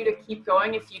ask you to keep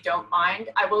going if you don't mind.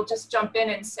 I will just jump in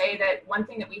and say that one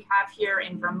thing that we have here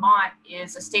in Vermont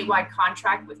is a statewide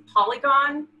contract with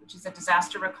Polygon, which is a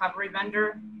disaster recovery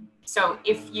vendor. So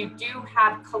if you do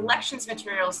have collections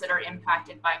materials that are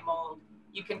impacted by mold,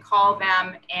 you can call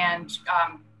them and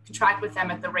contract with them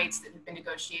at the rates that have been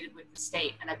negotiated with the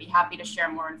state. And I'd be happy to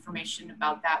share more information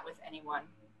about that with anyone.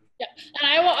 Yeah, and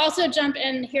I will also jump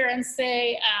in here and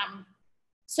say,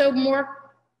 so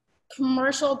more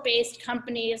commercial-based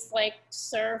companies like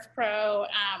ServPro,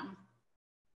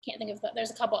 can't think of that, there's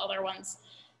a couple other ones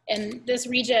in this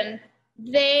region,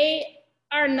 they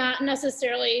are not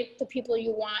necessarily the people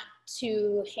you want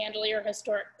to handle your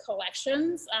historic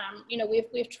collections. You know,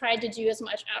 we've tried to do as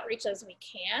much outreach as we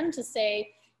can to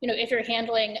say, you know, if you're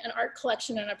handling an art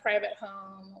collection in a private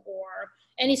home or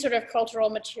any sort of cultural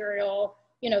material,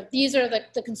 you know, these are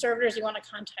the conservators you want to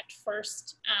contact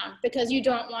first, because you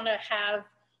don't want to have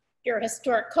your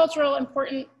historic cultural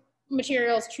important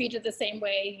materials treated the same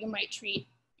way you might treat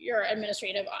your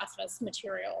administrative office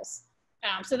materials.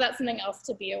 So that's something else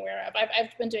to be aware of.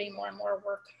 I've been doing more and more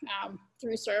work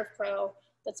through ServPro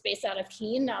that's based out of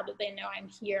Keene now that they know I'm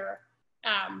here.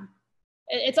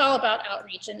 It's all about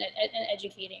outreach and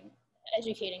educating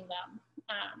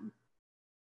them.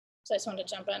 So I just wanted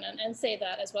to jump in and say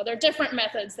that as well. There are different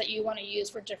methods that you want to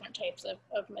use for different types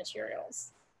of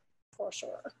materials, for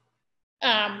sure.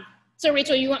 So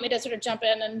Rachel, you want me to sort of jump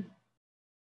in and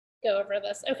go over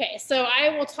this? Okay, so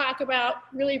I will talk about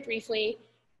really briefly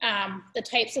the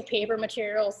types of paper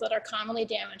materials that are commonly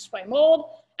damaged by mold.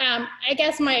 I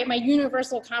guess my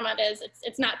universal comment is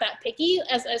it's not that picky,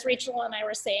 as Rachel and I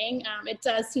were saying. It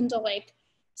does seem to like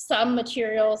some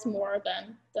materials more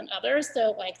than others.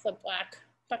 So like the black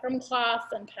buckram cloth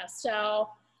and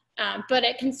pastel, but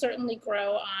it can certainly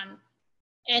grow on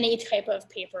any type of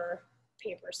paper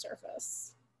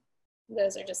surface.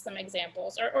 Those are just some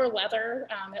examples. Or leather,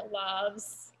 it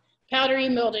loves powdery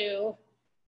mildew,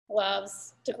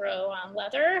 loves to grow on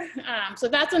leather. So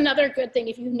that's another good thing.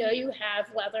 If you know you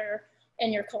have leather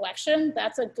in your collection,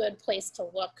 that's a good place to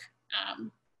look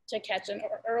to catch an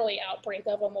early outbreak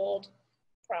of a mold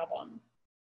problem.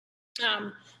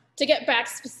 To get back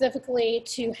specifically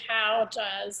to how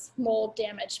does mold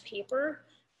damage paper?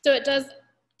 So it does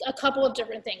a couple of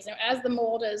different things. Now, as the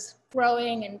mold is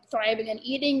growing and thriving and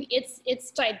eating,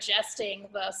 it's digesting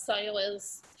the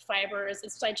cellulose fibers,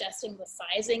 it's digesting the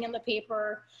sizing in the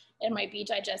paper, it might be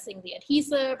digesting the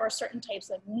adhesive or certain types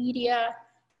of media.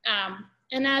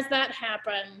 And as that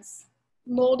happens,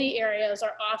 moldy areas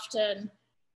are often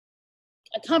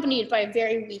accompanied by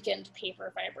very weakened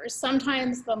paper fibers.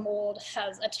 Sometimes the mold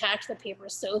has attacked the paper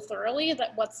so thoroughly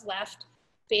that what's left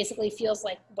basically feels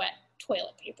like wet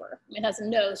toilet paper. It has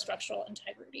no structural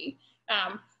integrity.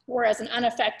 Whereas an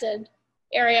unaffected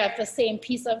area of the same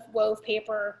piece of wove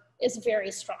paper is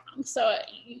very strong. So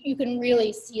you can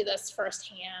really see this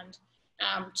firsthand,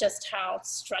 just how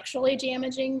structurally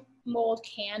damaging mold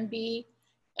can be.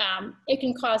 It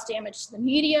can cause damage to the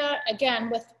media. Again,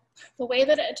 with the way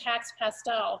that it attacks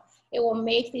pastel, it will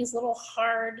make these little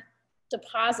hard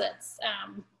deposits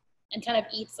and kind of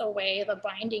eats away the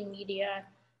binding media.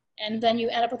 And then you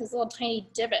end up with these little tiny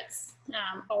divots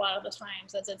a lot of the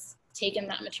times as it's taken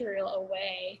that material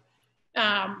away.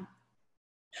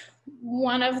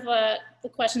 One of the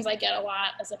questions I get a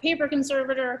lot as a paper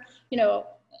conservator,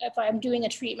 if I'm doing a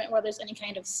treatment where there's any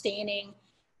kind of staining,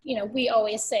 we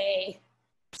always say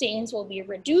stains will be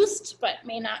reduced, but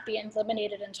may not be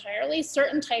eliminated entirely.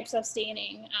 Certain types of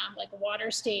staining, like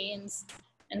water stains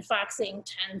and foxing,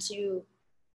 tend to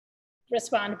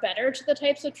respond better to the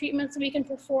types of treatments we can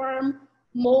perform.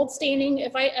 Mold staining,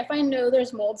 if I know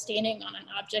there's mold staining on an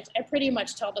object, I pretty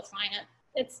much tell the client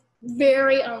it's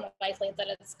very unlikely that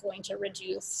it's going to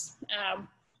reduce.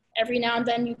 Every now and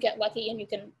then you get lucky and you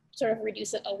can sort of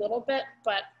reduce it a little bit,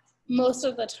 but most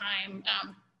of the time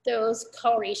those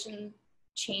coloration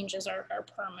changes are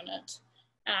permanent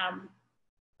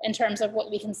in terms of what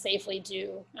we can safely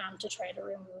do to try to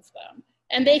remove them.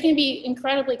 And they can be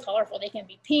incredibly colorful. They can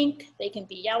be pink, they can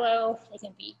be yellow, they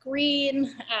can be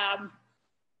green.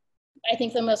 I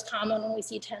think the most common one we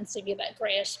see tends to be that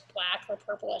grayish black or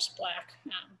purplish black,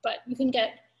 but you can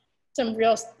get some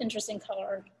real interesting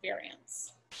color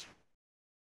variants.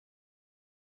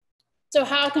 So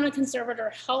how can a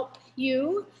conservator help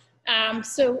you?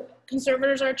 So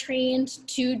conservators are trained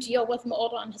to deal with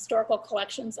mold on historical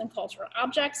collections and cultural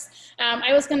objects.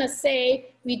 I was gonna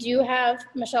say, we do have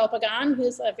Michelle Pagan,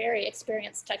 who's a very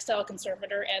experienced textile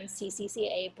conservator and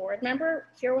CCCA board member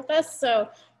here with us. So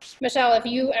Michelle, if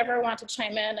you ever want to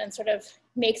chime in and sort of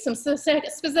make some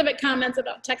specific comments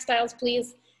about textiles,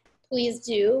 please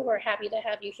do. We're happy to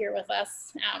have you here with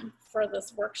us for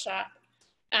this workshop.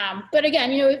 But again,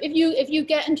 if you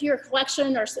get into your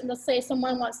collection, or let's say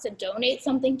someone wants to donate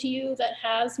something to you that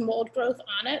has mold growth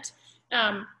on it,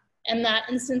 in that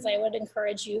instance, I would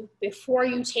encourage you, before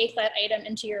you take that item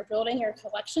into your building or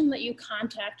collection, that you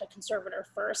contact a conservator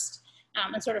first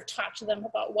and sort of talk to them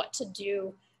about what to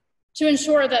do to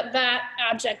ensure that that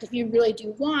object, if you really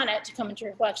do want it to come into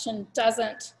your collection,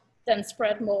 doesn't then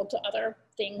spread mold to other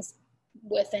things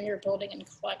within your building and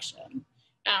collection.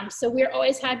 So we're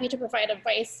always happy to provide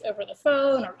advice over the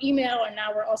phone or email, and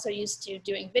now we're also used to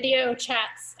doing video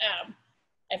chats.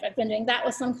 I've been doing that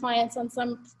with some clients on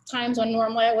some times when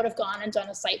normally I would have gone and done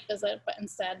a site visit, but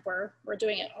instead we're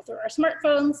doing it all through our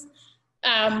smartphones.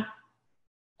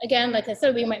 Again, like I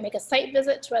said, we might make a site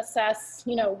visit to assess,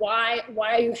 why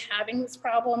are you having this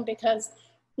problem? Because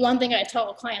one thing I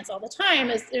tell clients all the time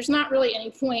is there's not really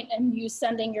any point in you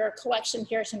sending your collection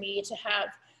here to me to have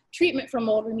treatment for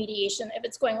mold remediation if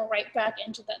it's going right back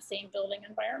into that same building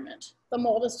environment. The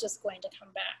mold is just going to come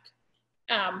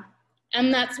back.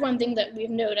 And that's one thing that we've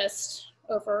noticed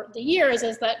over the years,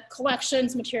 is that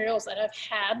collections, materials that have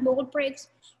had mold breaks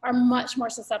are much more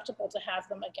susceptible to have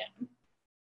them again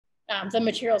than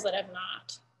materials that have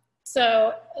not.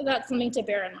 So that's something to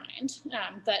bear in mind,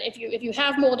 that if you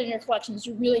have mold in your collections,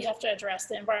 you really have to address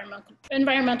the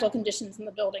environmental conditions in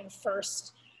the building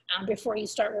first, before you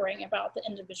start worrying about the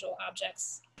individual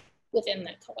objects within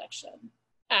that collection.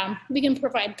 We can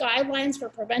provide guidelines for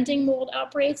preventing mold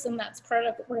outbreaks, and that's part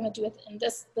of what we're going to do in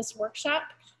this workshop.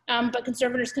 But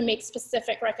conservators can make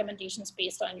specific recommendations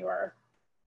based on your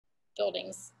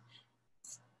building's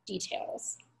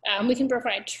details. We can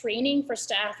provide training for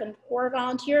staff or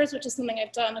volunteers, which is something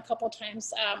I've done a couple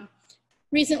times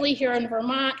recently here in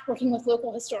Vermont, working with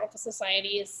local historical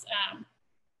societies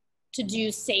to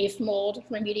do safe mold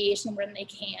remediation when they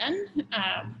can.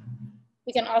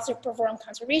 We can also perform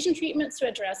conservation treatments to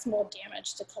address mold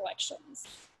damage to collections.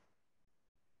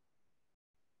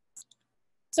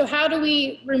 So how do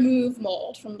we remove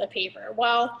mold from the paper?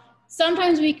 Well,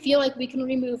 sometimes we feel like we can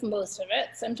remove most of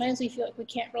it. Sometimes we feel like we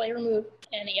can't really remove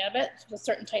any of it with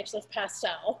certain types of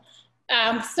pastel.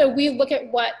 So we look at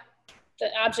what the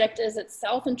object is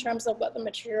itself in terms of what the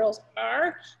materials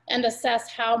are, and assess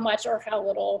how much or how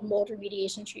little mold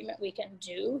remediation treatment we can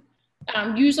do.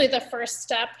 Usually the first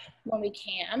step, when we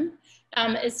can,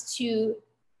 is to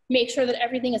make sure that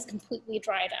everything is completely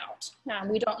dried out.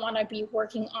 We don't want to be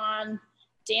working on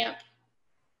damp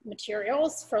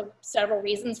materials for several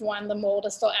reasons. One, the mold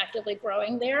is still actively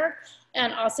growing there,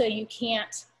 and also you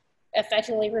can't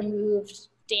effectively removed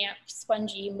damp,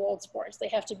 spongy mold spores. They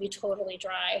have to be totally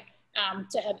dry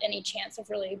to have any chance of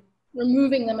really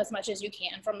removing them as much as you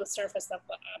can from the surface of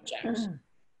the object.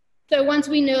 So once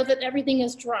we know that everything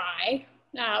is dry,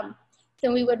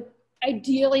 then we would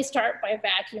ideally start by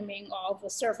vacuuming all of the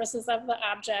surfaces of the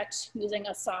object using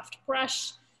a soft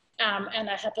brush and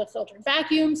a HEPA filtered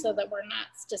vacuum so that we're not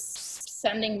just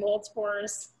sending mold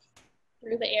spores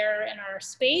through the air in our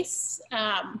space.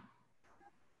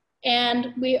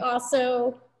 And we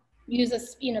also use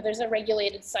this, there's a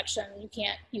regulated suction. You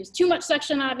can't use too much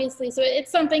suction, obviously. So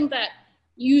it's something that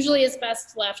usually is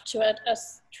best left to a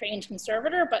trained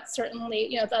conservator, but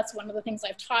certainly, that's one of the things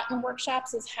I've taught in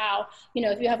workshops is how,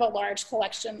 if you have a large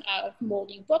collection of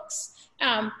moldy books,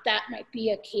 that might be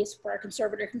a case where a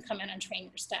conservator can come in and train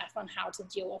your staff on how to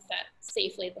deal with that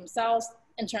safely themselves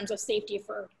in terms of safety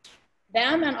for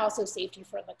them and also safety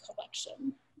for the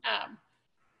collection.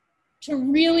 To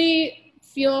really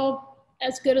feel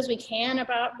as good as we can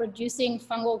about reducing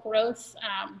fungal growth,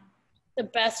 the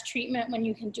best treatment when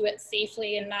you can do it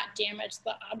safely and not damage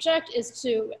the object is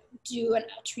to do a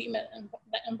treatment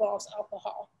that involves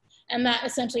alcohol. And that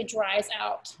essentially dries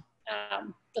out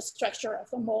the structure of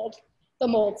the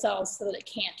mold cells so that it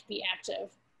can't be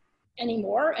active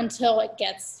anymore until it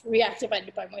gets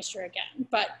reactivated by moisture again.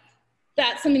 But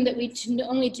that's something that we can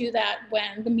only do that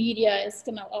when the media is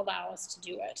gonna allow us to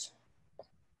do it.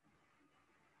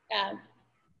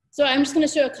 So I'm just going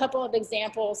to show a couple of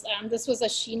examples. This was a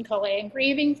Sheen Calais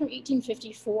engraving from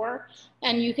 1854.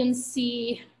 And you can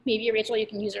see, maybe Rachel, you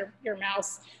can use your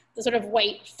mouse, the sort of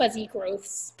white fuzzy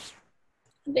growths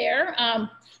there.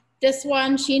 This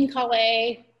one, Sheen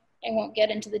Calais, I won't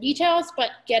get into the details,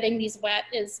 but getting these wet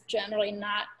is generally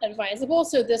not advisable.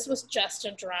 So this was just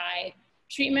a dry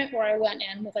treatment where I went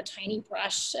in with a tiny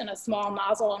brush and a small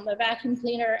nozzle on the vacuum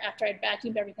cleaner after I'd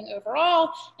vacuumed everything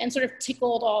overall and sort of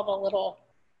tickled all the little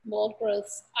mold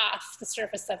growths off the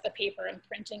surface of the paper and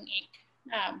printing ink.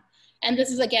 And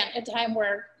this is, again, a time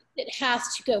where it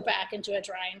has to go back into a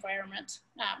dry environment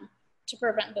to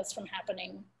prevent this from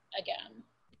happening again.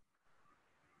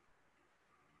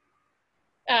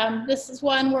 This is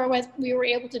one where we were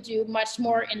able to do much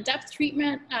more in-depth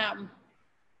treatment,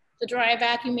 the dry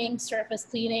vacuuming, surface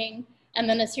cleaning, and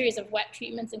then a series of wet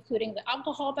treatments, including the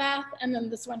alcohol bath. And then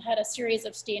this one had a series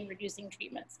of stain reducing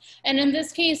treatments. And in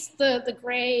this case, the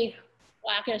gray,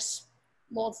 blackish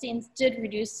mold stains did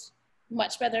reduce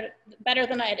much better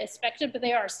than I had expected, but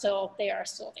they are still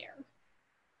there.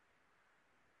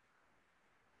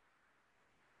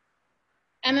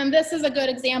 And then this is a good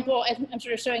example. I'm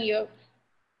sort of showing you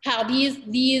how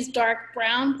these dark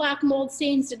brown black mold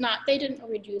stains didn't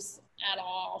reduce at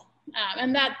all.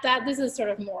 And this is sort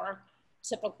of more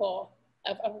typical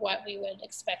of what we would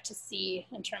expect to see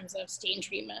in terms of stain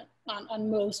treatment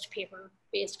on most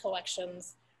paper-based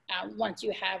collections once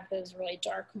you have those really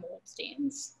dark mold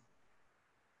stains.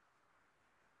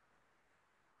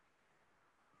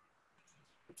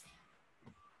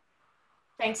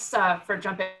 Thanks for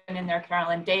jumping in there,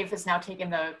 Carolyn. Dave has now taken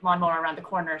the lawnmower around the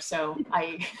corner, so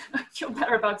I feel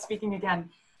better about speaking again.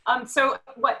 So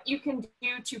what you can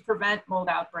do to prevent mold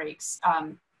outbreaks,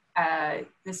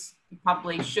 this you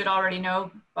probably should already know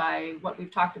by what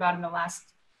we've talked about in the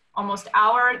last almost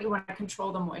hour. You want to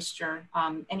control the moisture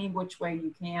any which way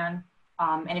you can.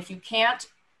 And if you can't,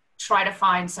 try to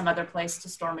find some other place to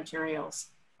store materials.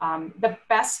 The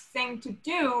best thing to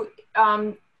do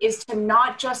is to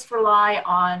not just rely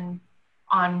on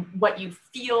what you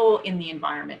feel in the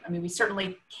environment. I mean, we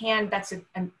certainly can, that's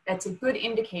a good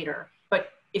indicator, but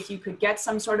if you could get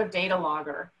some sort of data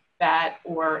logger that,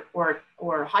 or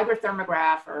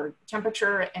hygrothermograph or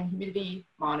temperature and humidity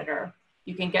monitor,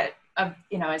 you can get,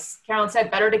 as Carolyn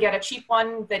said, better to get a cheap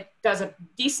one that does a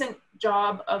decent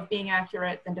job of being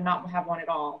accurate than to not have one at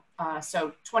all.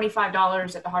 So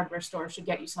 $25 at the hardware store should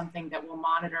get you something that will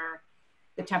monitor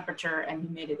the temperature and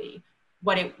humidity.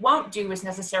 What it won't do is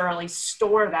necessarily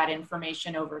store that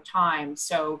information over time.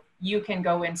 So you can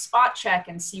go in spot check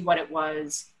and see what it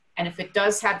was. And if it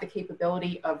does have the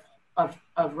capability of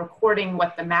recording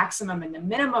what the maximum and the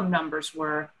minimum numbers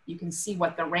were, you can see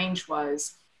what the range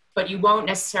was, but you won't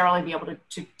necessarily be able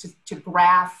to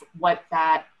graph what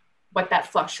that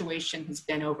fluctuation has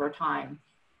been over time.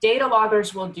 Data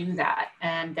loggers will do that.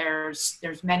 And there's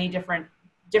many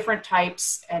different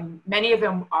types, and many of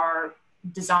them are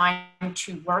designed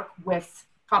to work with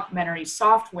complementary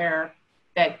software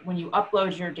that when you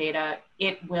upload your data,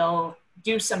 it will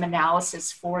do some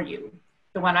analysis for you.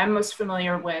 The one I'm most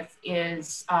familiar with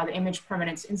is the Image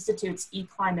Permanence Institute's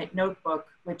eClimate Notebook,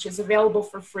 which is available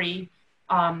for free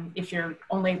if you're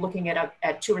only looking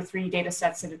at 2 or 3 data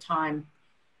sets at a time.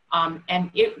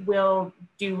 And it will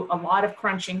do a lot of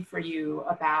crunching for you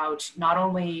about not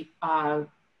only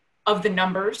of the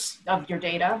numbers of your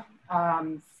data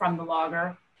from the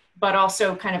logger, but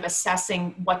also kind of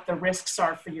assessing what the risks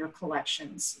are for your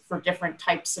collections for different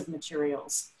types of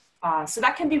materials. So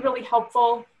that can be really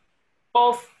helpful,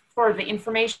 both for the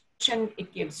information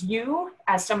it gives you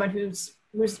as someone who's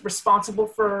responsible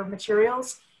for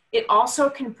materials. It also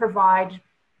can provide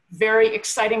very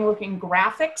exciting looking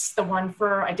graphics.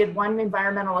 I did one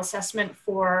environmental assessment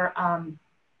for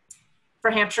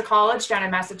Hampshire College down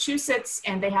in Massachusetts,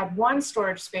 and they had one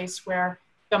storage space where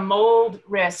the mold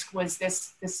risk was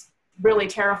this really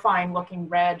terrifying looking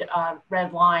red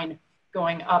line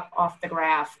going up off the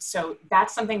graph. So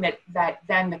that's something that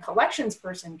then the collections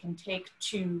person can take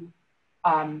to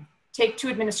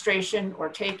administration, or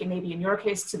take, and maybe in your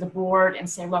case, to the board, and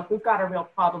say, look, we've got a real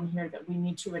problem here that we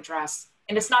need to address.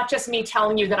 And it's not just me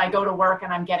telling you that I go to work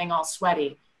and I'm getting all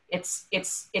sweaty. It's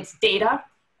data,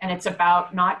 and it's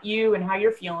about not you and how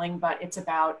you're feeling, but it's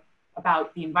about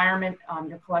the environment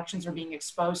your collections are being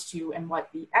exposed to, and what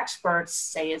the experts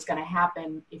say is going to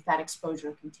happen if that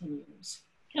exposure continues.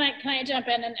 Can I jump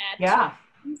in and add? Yeah.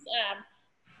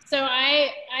 So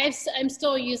I'm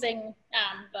still using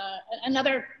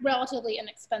another relatively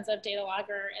inexpensive data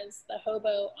logger is the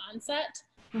Hobo Onset.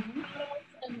 Mm-hmm.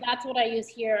 And that's what I use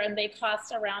here, and they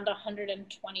cost around $120.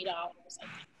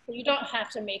 So you don't have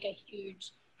to make a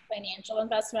huge financial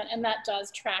investment, and that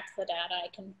does track the data. I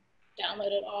can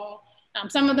download it all.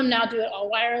 Some of them now do it all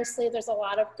wirelessly. There's a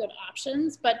lot of good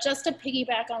options, but just to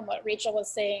piggyback on what Rachel was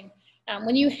saying,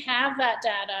 when you have that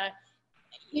data,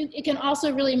 it can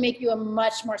also really make you a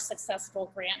much more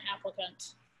successful grant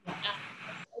applicant as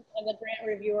a grant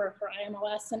reviewer for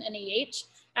IMLS and NEH.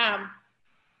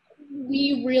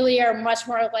 We really are much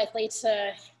more likely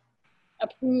to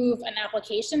approve an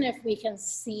application if we can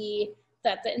see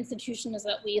that the institution is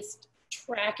at least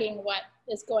tracking what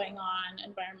is going on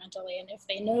environmentally. And if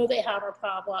they know they have a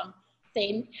problem,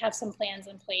 they have some plans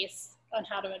in place on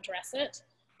how to address it.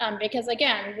 Because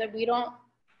again,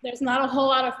 there's not a whole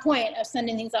lot of point of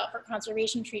sending things out for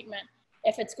conservation treatment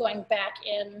if it's going back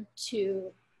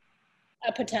into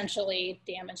a potentially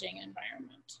damaging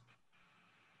environment.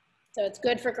 So it's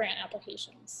good for grant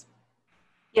applications.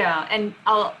 Yeah, and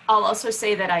I'll also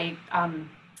say that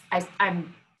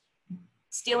I'm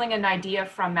stealing an idea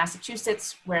from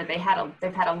Massachusetts, where they've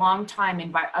had a long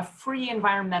time a free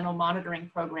environmental monitoring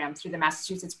program through the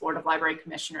Massachusetts Board of Library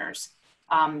Commissioners.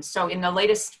 So in the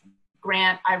latest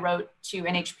grant I wrote to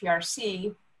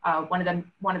NHPRC, one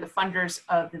of the funders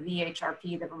of the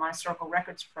VHRP, the Vermont Historical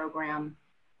Records Program,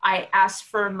 I asked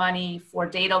for money for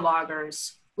data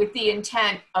loggers with the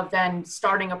intent of then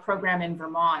starting a program in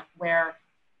Vermont where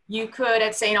you could,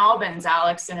 at St. Albans,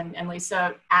 Alex and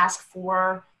Lisa, ask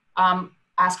for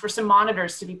some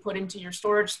monitors to be put into your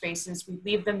storage spaces. We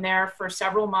leave them there for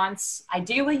several months.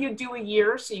 Ideally, you do a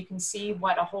year so you can see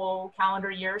what a whole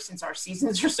calendar year, since our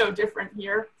seasons are so different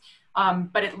here,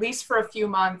 but at least for a few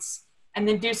months, and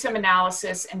then do some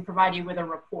analysis and provide you with a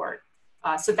report.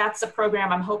 So that's a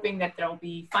program I'm hoping that there'll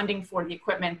be funding for the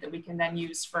equipment that we can then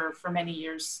use for many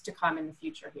years to come in the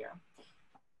future here.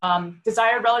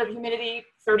 Desired relative humidity,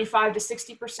 35 to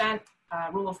 60%.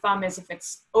 Rule of thumb is if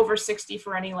it's over 60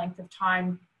 for any length of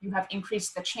time, you have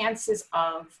increased the chances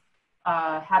of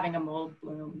having a mold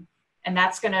bloom. And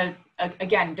that's gonna,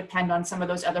 again, depend on some of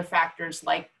those other factors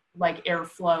like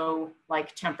airflow,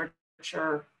 like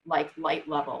temperature, like light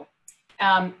level.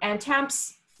 And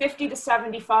temps, 50 to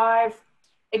 75.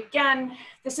 Again,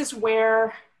 this is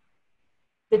where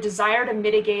the desire to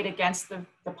mitigate against the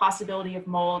possibility of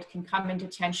mold can come into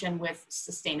tension with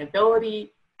sustainability,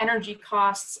 energy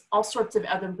costs, all sorts of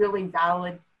other really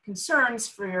valid concerns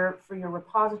for your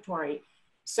repository.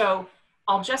 So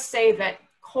I'll just say that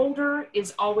colder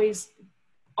is always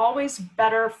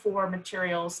better for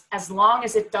materials, as long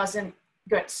as it doesn't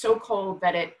get so cold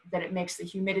that it makes the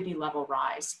humidity level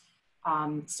rise.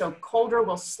 So colder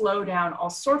will slow down all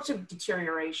sorts of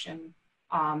deterioration,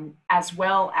 as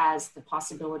well as the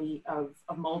possibility of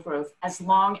mold growth, as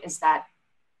long as that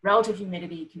relative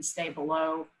humidity can stay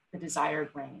below the desired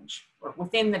range, or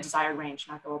within the desired range,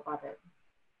 not go above it.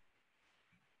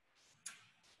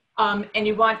 And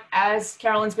you want, as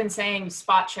Carolyn's been saying,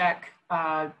 spot check.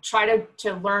 Try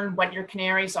to learn what your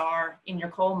canaries are in your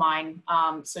coal mine,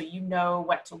 so you know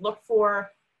what to look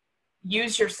for.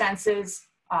 Use your senses.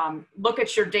 Look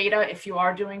at your data if you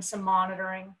are doing some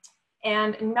monitoring.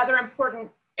 And another important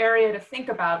area to think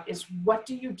about is, what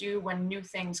do you do when new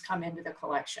things come into the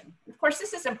collection? Of course,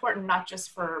 this is important not just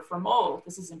for mold.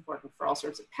 This is important for all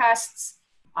sorts of pests,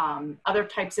 other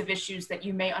types of issues that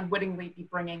you may unwittingly be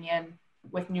bringing in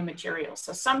with new materials.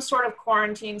 So some sort of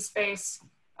quarantine space,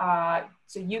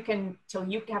 so you can, till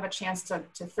you have a chance to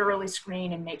thoroughly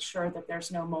screen and make sure that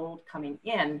there's no mold coming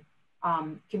in,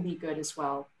 can be good as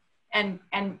well. And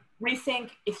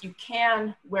rethink, if you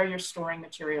can, where you're storing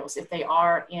materials, if they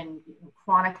are in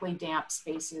chronically damp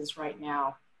spaces right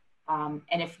now.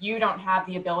 And if you don't have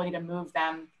the ability to move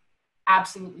them,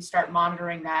 absolutely start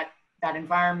monitoring that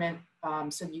environment,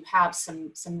 so you have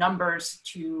some numbers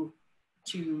to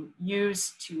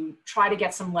use to try to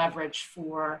get some leverage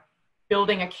for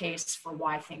building a case for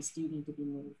why things do need to be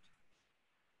moved.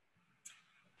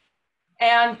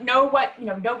 And know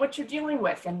what you're dealing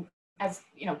with. And as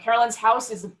you know, Carolyn's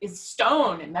house is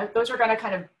stone, and those are going to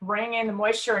kind of bring in the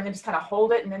moisture and then just kind of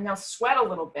hold it, and then they'll sweat a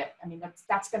little bit. I mean,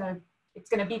 it's going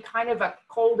to be kind of a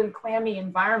cold and clammy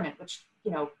environment, which,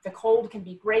 you know, the cold can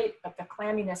be great, but the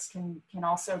clamminess can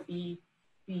also be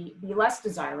less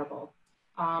desirable.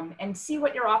 And see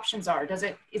what your options are. Is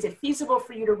it feasible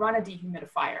for you to run a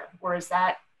dehumidifier, or is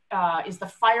the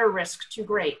fire risk too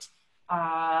great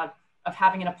of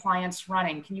having an appliance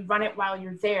running? Can you run it while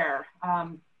you're there?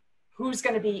 Who's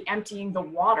going to be emptying the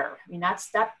water? I mean,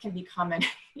 that can become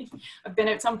I've been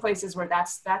at some places where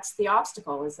that's the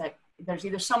obstacle, is that there's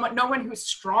either no one who's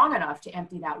strong enough to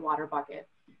empty that water bucket.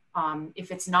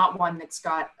 If it's not one that's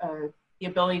got the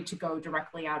ability to go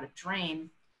directly out a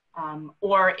drain,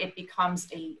 or it becomes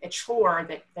a chore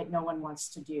that no one wants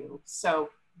to do. So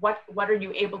what are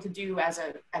you able to do as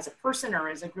a person or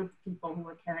as a group of people who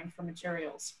are caring for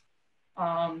materials?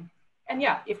 And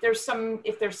yeah, if there's some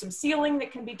sealing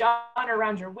that can be done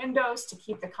around your windows to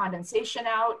keep the condensation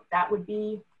out, that would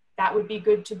be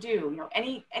good to do. You know,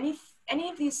 any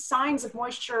of these signs of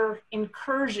moisture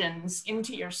incursions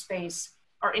into your space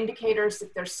are indicators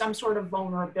that there's some sort of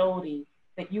vulnerability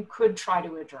that you could try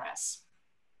to address.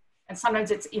 And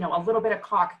sometimes it's, you know, a little bit of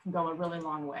caulk can go a really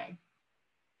long way.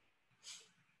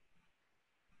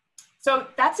 So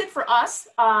that's it for us.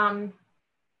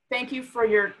 Thank you for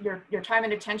your time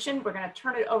and attention. We're going to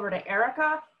turn it over to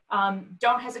Erica.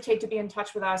 Don't hesitate to be in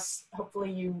touch with us. Hopefully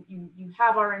you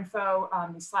have our info.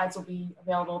 The slides will be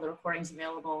available, the recording's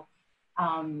available,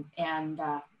 and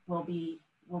we'll be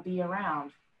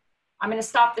around. I'm going to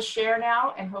stop the share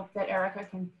now and hope that Erica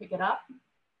can pick it up.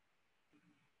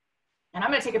 And I'm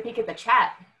going to take a peek at the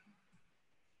chat.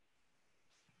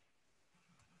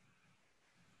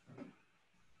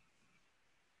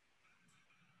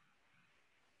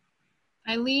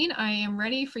 Eileen, I am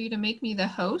ready for you to make me the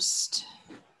host.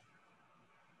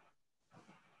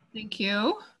 Thank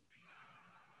you.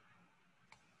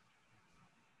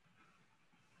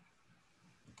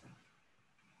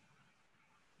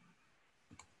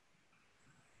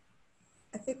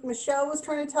 I think Michelle was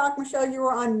trying to talk. Michelle, you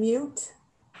were on mute.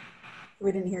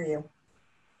 We didn't hear you.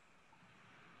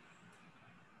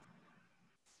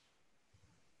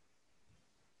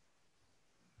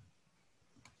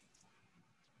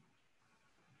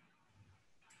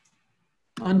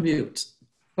 Unmute.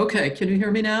 Okay, can you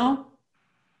hear me now?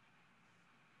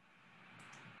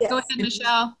 Yes. Go ahead,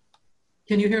 Michelle.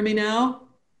 Can you hear me now?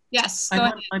 Yes, go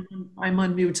ahead. I'm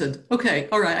unmuted. Okay,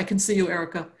 all right, I can see you,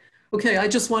 Erica. Okay, I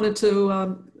just wanted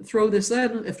to throw this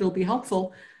in, if it'll be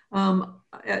helpful.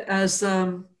 As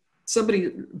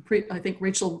somebody, I think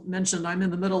Rachel mentioned, I'm in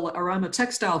the middle, or I'm a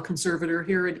textile conservator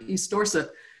here in East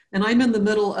Dorset, and I'm in the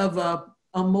middle of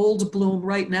a mold bloom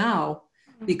right now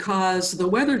because the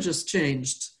weather just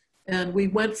changed. And we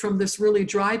went from this really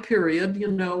dry period,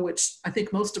 you know, which I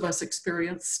think most of us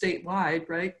experience statewide,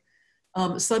 right?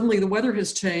 Suddenly the weather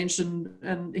has changed,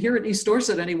 and here in East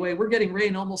Dorset anyway, we're getting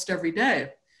rain almost every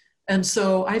day. And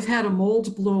so I've had a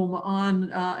mold bloom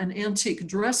on an antique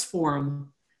dress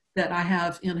form that I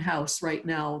have in-house right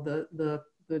now.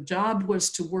 The job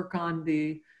was to work on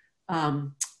the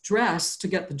dress, to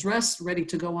get the dress ready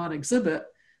to go on exhibit,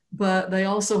 but they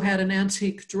also had an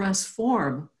antique dress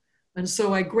form. And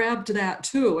so I grabbed that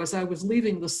too. As I was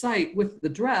leaving the site with the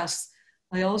dress,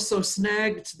 I also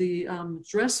snagged the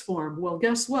dress form. Well,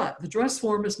 guess what? The dress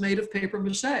form is made of paper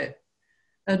mache.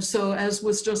 And so, as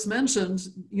was just mentioned,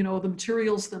 you know, the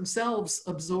materials themselves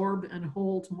absorb and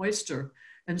hold moisture.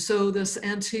 And so this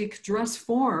antique dress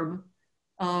form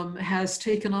has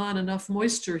taken on enough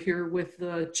moisture here with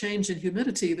the change in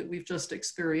humidity that we've just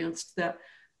experienced that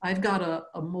I've got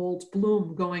a mold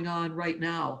bloom going on right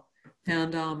now.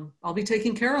 And I'll be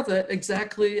taking care of it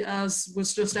exactly as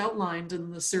was just outlined in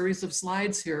the series of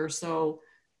slides here. So,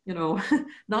 you know,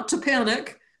 not to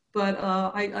panic, but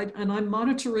I'm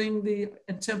monitoring the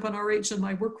temp and RH in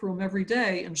my workroom every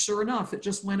day. And sure enough, it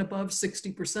just went above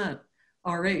 60%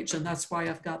 RH. And that's why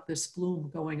I've got this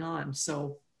bloom going on.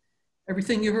 So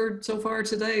everything you heard so far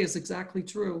today is exactly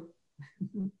true.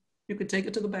 You could take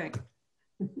it to the bank.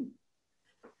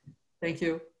 Thank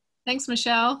you. Thanks,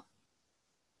 Michelle.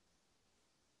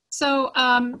 So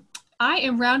I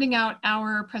am rounding out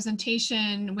our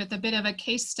presentation with a bit of a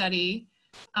case study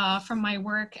from my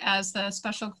work as the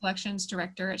Special Collections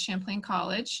Director at Champlain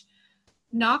College.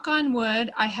 Knock on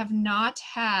wood, I have not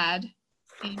had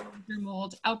a major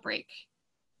mold outbreak,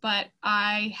 but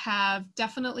I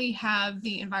definitely have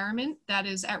the environment that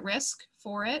is at risk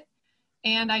for it.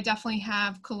 And I definitely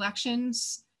have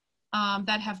collections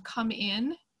that have come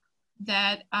in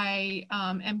that I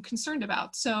am concerned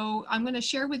about. So I'm going to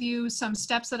share with you some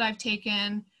steps that I've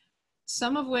taken,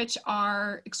 some of which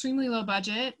are extremely low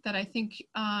budget that I think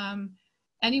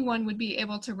anyone would be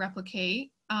able to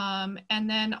replicate. And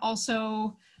then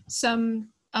also some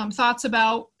thoughts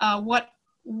about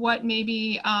what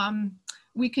maybe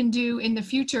we can do in the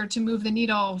future to move the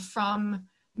needle from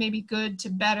maybe good to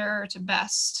better to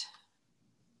best.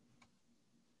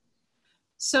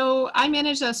 So I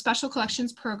manage a special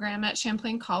collections program at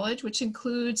Champlain College, which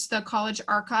includes the college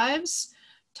archives,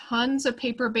 tons of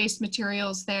paper-based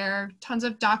materials there, tons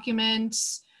of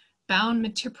documents,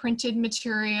 printed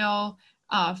material,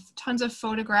 tons of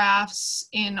photographs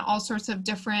in all sorts of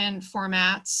different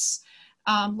formats,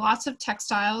 lots of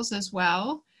textiles as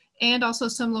well, and also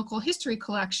some local history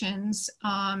collections,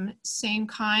 same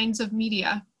kinds of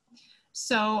media.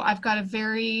 So I've got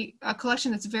a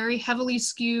collection that's very heavily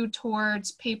skewed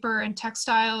towards paper and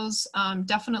textiles,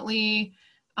 definitely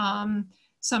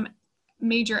some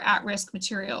major at-risk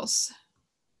materials.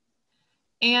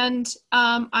 And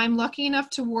I'm lucky enough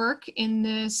to work in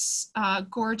this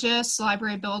gorgeous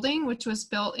library building, which was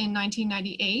built in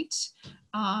 1998,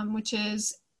 which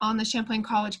is on the Champlain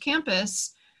College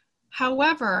campus.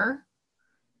 However,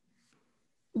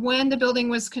 when the building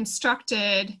was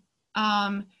constructed,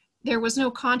 there was no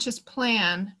conscious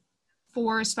plan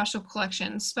for special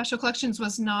collections. Special collections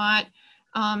was not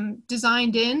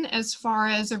designed in as far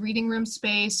as a reading room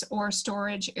space or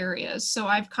storage areas. So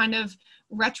I've kind of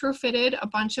retrofitted a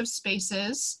bunch of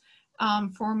spaces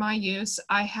for my use.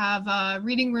 I have a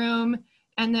reading room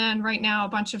and then right now a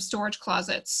bunch of storage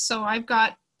closets. So I've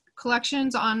got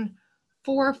collections on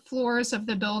 4 floors of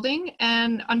the building.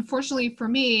 And unfortunately for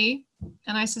me,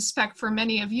 and I suspect for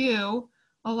many of you,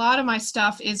 a lot of my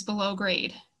stuff is below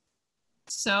grade.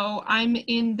 So I'm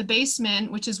in the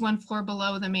basement, which is 1 floor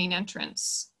below the main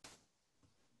entrance.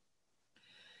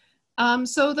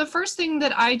 So the first thing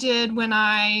that I did when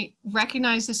I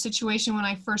recognized the situation when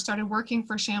I first started working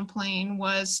for Champlain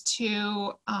was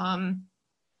to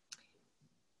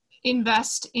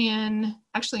invest in,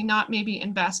 actually not maybe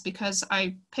invest, because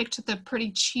I picked the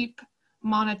pretty cheap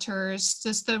monitors,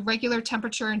 just the regular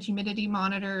temperature and humidity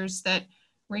monitors that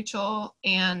Rachel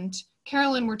and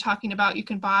Carolyn were talking about. You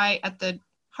can buy at the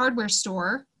hardware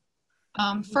store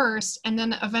first, and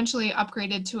then eventually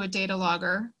upgraded to a data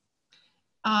logger.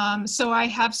 So I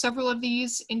have several of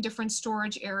these in different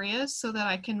storage areas so that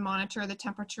I can monitor the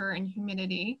temperature and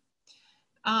humidity.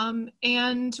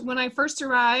 And when I first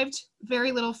arrived,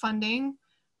 very little funding.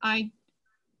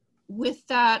 With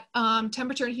that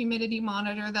temperature and humidity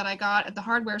monitor that I got at the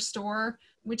hardware store,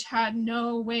 which had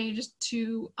no way just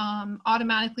to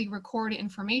automatically record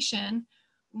information,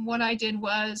 what I did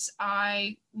was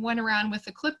I went around with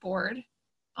a clipboard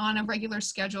on a regular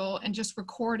schedule and just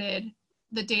recorded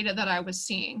the data that I was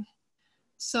seeing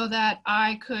so that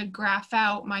I could graph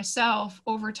out myself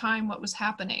over time what was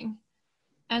happening.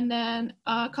 And then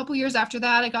a couple years after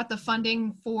that, I got the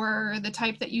funding for the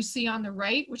type that you see on the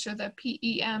right, which are the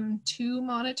PEM2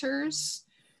 monitors.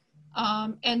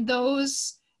 And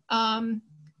those have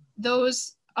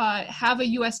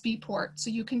a USB port. So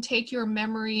you can take your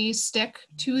memory stick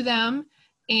to them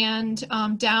and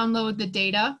download the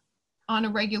data on a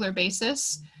regular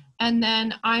basis. And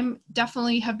then I'm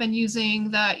definitely have been using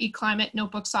the eClimate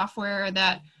notebook software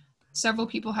that several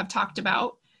people have talked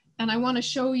about. And I want to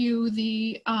show you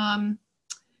the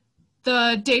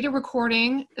data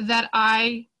recording that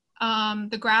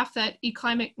the graph that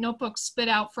eClimate Notebook spit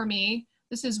out for me.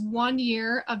 This is 1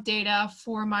 year of data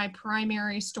for my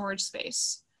primary storage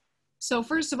space. So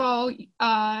first of all,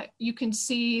 you can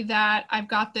see that I've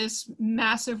got this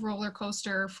massive roller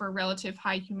coaster for relative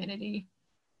high humidity.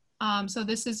 So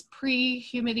this is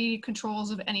pre-humidity controls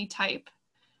of any type.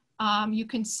 You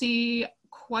can see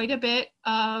quite a bit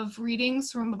of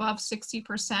readings from above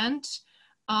 60%,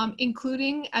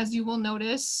 including, as you will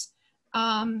notice,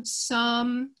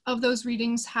 some of those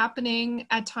readings happening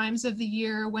at times of the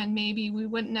year when maybe we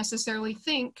wouldn't necessarily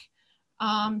think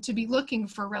to be looking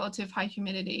for relative high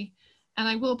humidity. And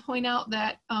I will point out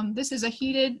that this is a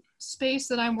heated space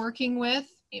that I'm working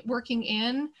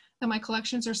in. that my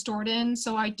collections are stored in.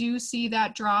 So I do see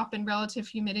that drop in relative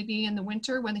humidity in the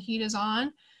winter when the heat is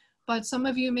on. But some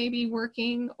of you may be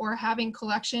working or having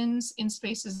collections in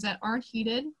spaces that aren't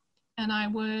heated. And I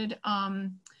would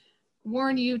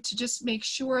warn you to just make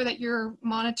sure that you're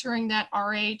monitoring that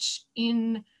RH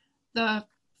in the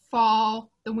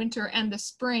fall, the winter, and the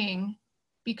spring,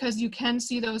 because you can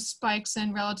see those spikes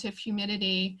in relative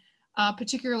humidity,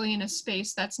 particularly in a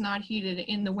space that's not heated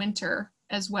in the winter,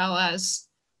 as well as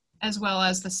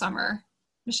the summer.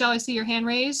 Michelle, I see your hand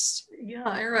raised.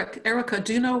 Yeah, Erica,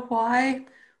 do you know why?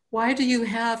 Why do you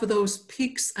have those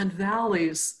peaks and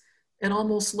valleys? It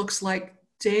almost looks like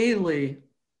daily,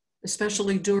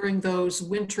 especially during those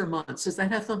winter months. Does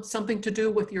that have something to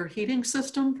do with your heating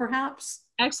system, perhaps?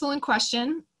 Excellent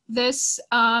question. This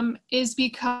is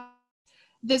because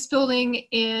this building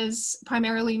is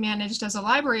primarily managed as a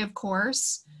library, of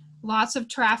course. Lots of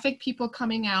traffic, people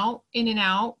coming out, in and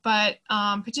out, but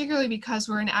particularly because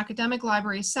we're an academic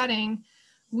library setting,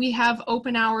 we have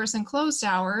open hours and closed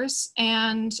hours,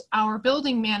 and our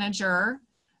building manager,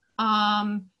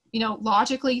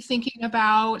 logically thinking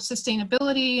about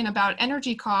sustainability and about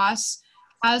energy costs,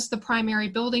 has the primary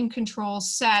building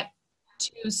controls set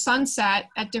to sunset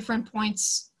at different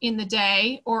points in the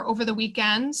day or over the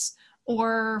weekends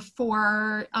or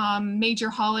for major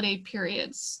holiday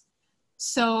periods.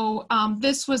 So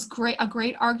this was a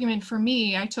great argument for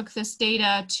me. I took this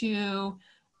data to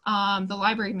the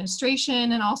library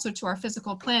administration and also to our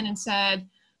physical plan and said,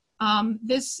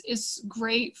 this is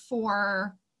great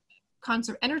for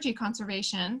energy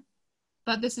conservation,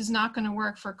 but this is not going to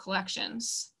work for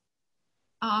collections.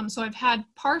 So I've had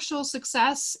partial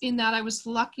success in that I was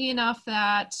lucky enough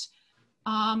that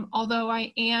although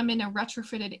I am in a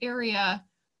retrofitted area,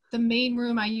 the main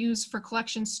room I use for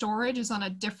collection storage is on a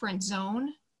different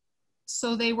zone.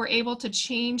 So they were able to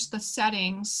change the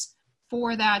settings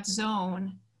for that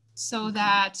zone so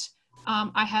that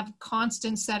I have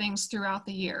constant settings throughout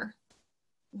the year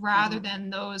rather than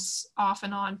those off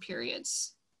and on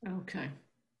periods. Okay.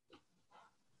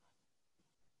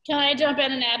 Can I jump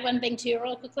in and add one thing too,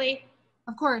 real quickly?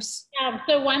 Of course.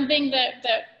 So one thing that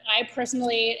I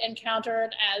personally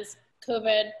encountered as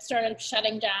COVID started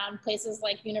shutting down places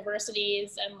like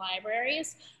universities and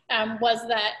libraries was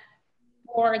that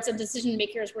boards and decision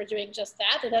makers were doing just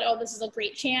that. They thought, oh, this is a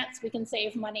great chance. We can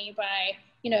save money by,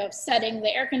 setting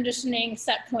the air conditioning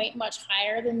set point much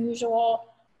higher than usual.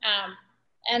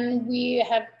 And we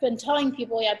have been telling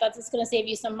people, yeah, that's going to save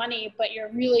you some money, but you're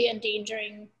really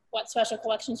endangering what special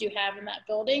collections you have in that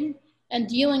building. And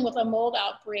dealing with a mold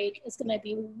outbreak is going to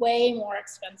be way more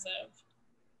expensive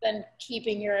than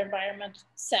keeping your environment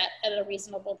set at a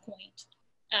reasonable point.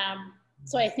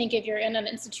 So I think if you're in an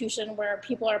institution where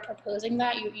people are proposing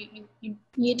that, you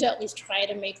need to at least try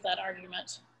to make that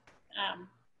argument.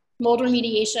 Mold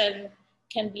remediation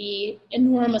can be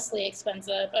enormously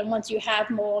expensive. And once you have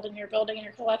mold in your building and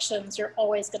your collections, you're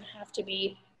always going to have to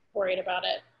be worried about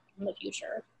it in the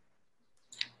future.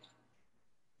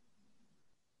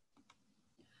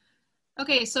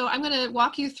 Okay, so I'm going to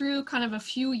walk you through kind of a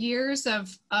few years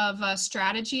of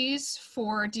strategies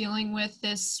for dealing with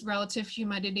this relative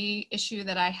humidity issue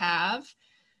that I have.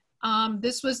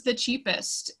 This was the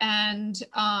cheapest and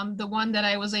the one that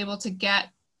I was able to get,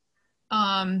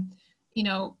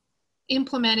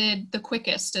 implemented the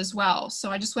quickest as well.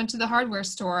 So I just went to the hardware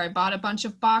store, I bought a bunch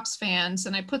of box fans,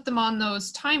 and I put them on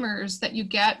those timers that you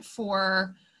get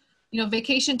for,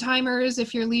 vacation timers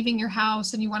if you're leaving your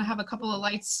house and you want to have a couple of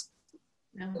lights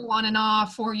on and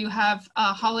off, or you have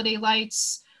holiday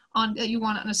lights on that you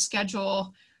want on a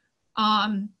schedule.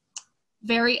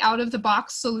 Very out of the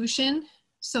box solution.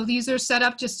 So these are set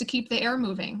up just to keep the air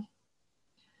moving.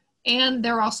 And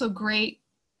they're also great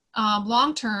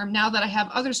long-term, now that I have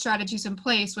other strategies in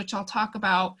place, which I'll talk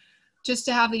about, just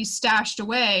to have these stashed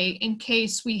away in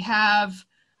case we have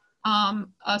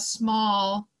a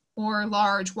small or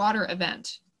large water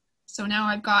event. So now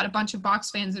I've got a bunch of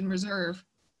box fans in reserve.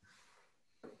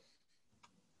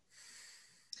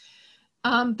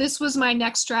 This was my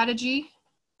next strategy.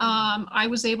 I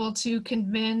was able to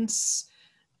convince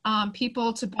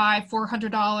people to buy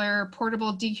 $400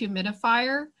 portable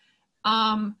dehumidifier.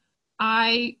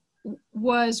 I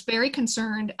was very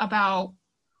concerned about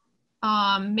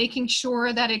making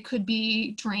sure that it could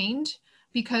be drained,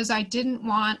 because I didn't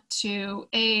want to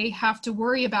have to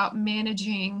worry about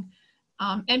managing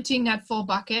emptying that full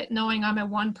bucket, knowing I'm a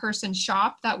one-person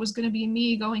shop. That was going to be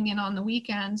me going in on the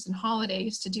weekends and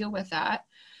holidays to deal with that.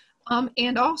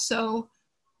 And also,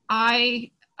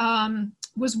 I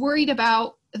was worried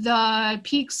about the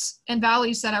peaks and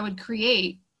valleys that I would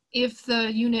create if the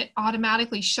unit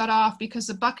automatically shut off because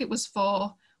the bucket was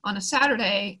full on a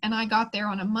Saturday and I got there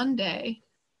on a Monday,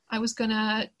 I was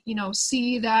gonna,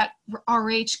 see that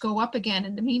RH go up again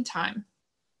in the meantime.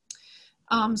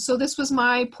 So this was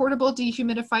my portable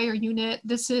dehumidifier unit.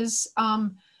 This is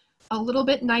a little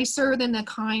bit nicer than the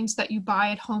kinds that you buy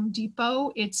at Home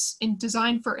Depot. It's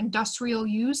designed for industrial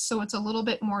use, so it's a little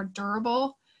bit more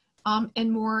durable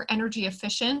and more energy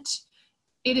efficient.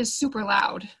 It is super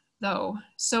loud though.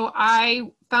 So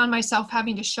I found myself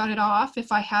having to shut it off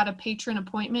if I had a patron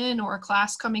appointment or a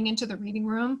class coming into the reading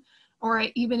room, or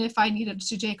even if I needed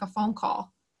to take a phone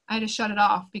call. I had to shut it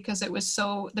off because there was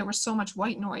so much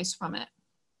white noise from it.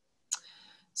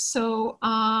 So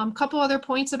a couple other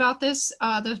points about this.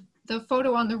 The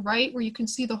photo on the right where you can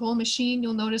see the whole machine,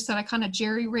 you'll notice that I kind of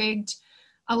jerry-rigged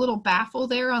a little baffle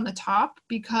there on the top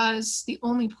because the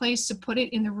only place to put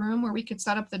it in the room where we could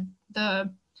set up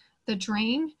the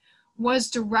drain was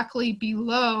directly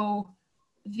below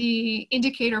the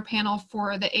indicator panel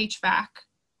for the HVAC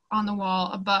on the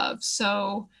wall above.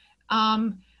 So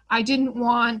I didn't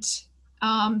want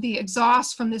the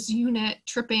exhaust from this unit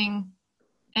tripping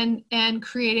and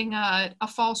creating a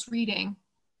false reading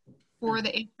for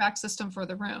the HVAC system for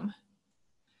the room.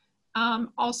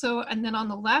 Also, and then on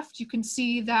the left, you can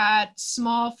see that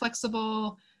small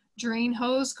flexible drain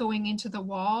hose going into the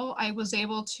wall. I was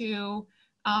able to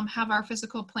have our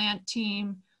physical plant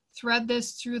team thread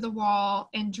this through the wall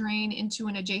and drain into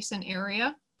an adjacent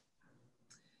area.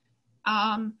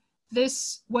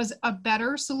 This was a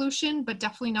better solution, but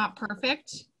definitely not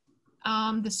perfect.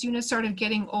 This unit started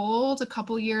getting old a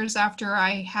couple years after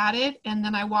I had it. And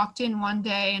then I walked in one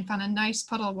day and found a nice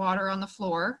puddle of water on the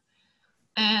floor.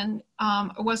 And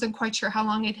I wasn't quite sure how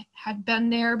long it had been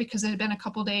there because it had been a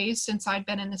couple days since I'd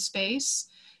been in the space.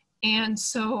 And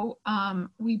so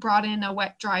we brought in a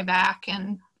wet dry vac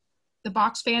and the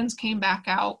box fans came back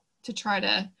out to try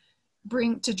to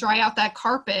dry out that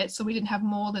carpet so we didn't have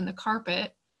mold in the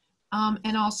carpet,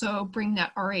 and also bring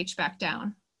that RH back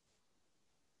down.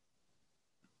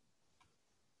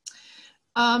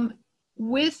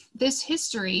 With this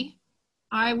history,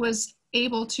 I was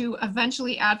able to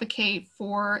eventually advocate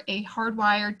for a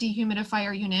hardwired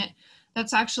dehumidifier unit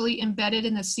that's actually embedded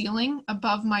in the ceiling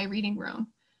above my reading room.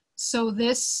 So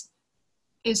this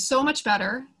is so much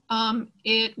better.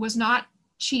 It was not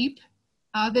cheap.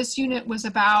 This unit was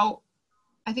about,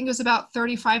 I think it was about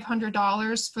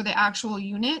 $3,500 for the actual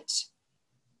unit.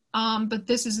 But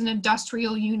this is an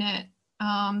industrial unit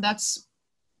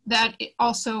that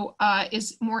also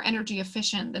is more energy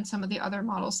efficient than some of the other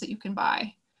models that you can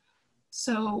buy.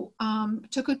 So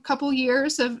it took a couple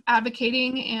years of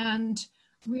advocating and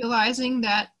realizing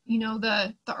that,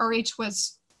 the RH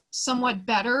was somewhat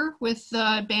better with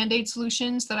the Band-Aid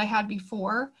solutions that I had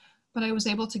before, but I was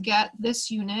able to get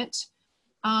this unit.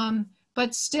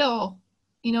 But still,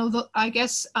 I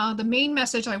guess the main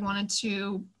message I wanted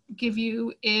to give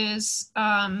you is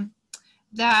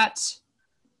that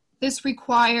this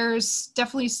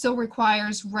definitely still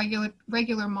requires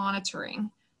regular monitoring.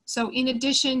 So in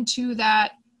addition to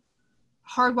that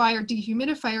hardwired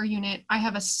dehumidifier unit, I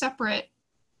have a separate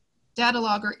data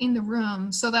logger in the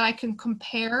room so that I can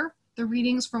compare the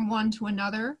readings from one to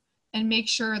another and make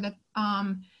sure that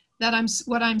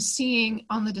what I'm seeing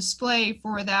on the display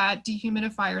for that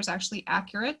dehumidifier is actually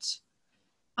accurate.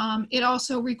 It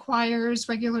also requires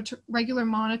regular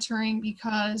monitoring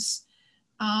because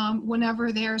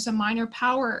whenever there's a minor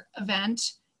power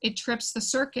event, it trips the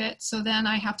circuit. So then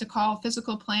I have to call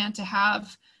physical plant to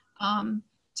have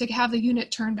the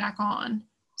unit turned back on.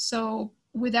 So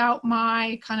without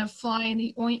my kind of fly in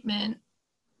the ointment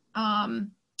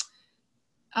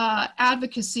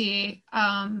advocacy,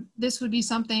 this would be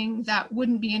something that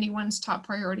wouldn't be anyone's top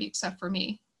priority except for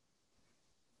me.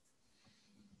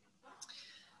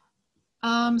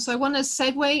 So I want to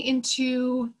segue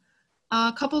into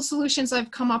a couple of solutions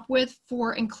I've come up with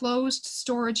for enclosed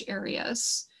storage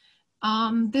areas.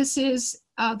 This is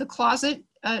the closet.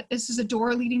 This is a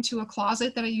door leading to a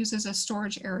closet that I use as a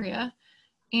storage area.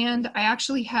 And I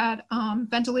actually had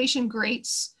ventilation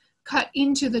grates cut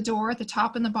into the door at the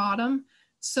top and the bottom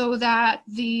so that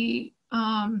the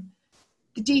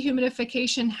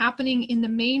dehumidification happening in the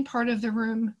main part of the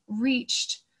room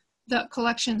reached the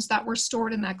collections that were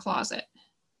stored in that closet.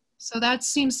 So that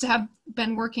seems to have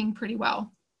been working pretty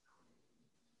well.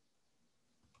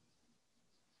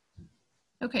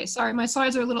 Okay, sorry, my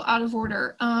slides are a little out of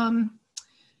order.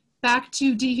 Back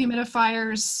to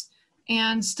dehumidifiers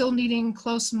and still needing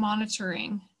close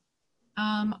monitoring.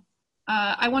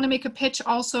 I want to make a pitch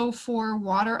also for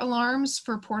water alarms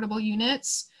for portable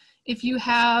units. If you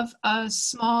have a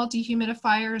small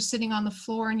dehumidifier sitting on the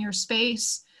floor in your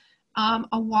space,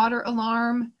 a water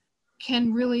alarm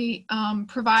can really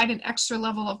provide an extra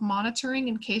level of monitoring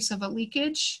in case of a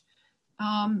leakage.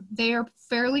 They are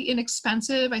fairly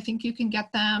inexpensive. I think you can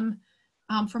get them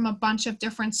from a bunch of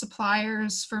different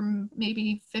suppliers for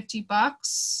maybe 50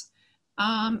 bucks.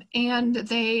 And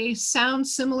they sound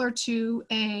similar to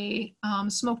a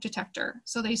smoke detector.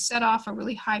 So they set off a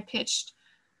really high-pitched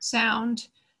sound,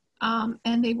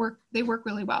 and they work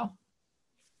really well.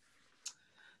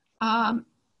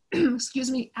 Excuse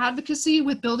me, advocacy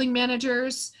with building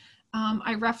managers.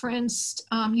 I referenced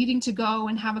needing to go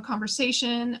and have a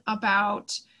conversation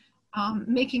about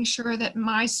making sure that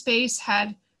my space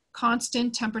had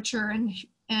constant temperature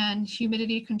and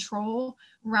humidity control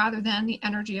rather than the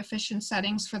energy efficient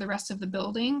settings for the rest of the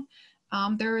building.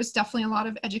 There is definitely a lot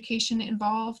of education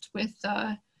involved with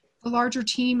the larger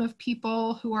team of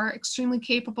people who are extremely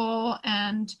capable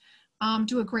and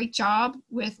do a great job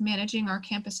with managing our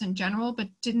campus in general, but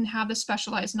didn't have the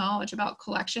specialized knowledge about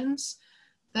collections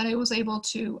that I was able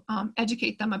to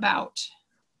educate them about.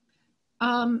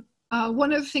 One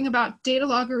other thing about data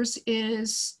loggers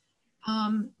is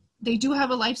they do have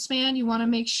a lifespan. You want to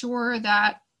make sure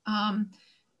that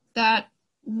that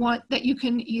you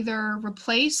can either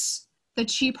replace the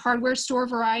cheap hardware store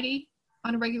variety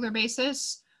on a regular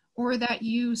basis, or that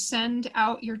you send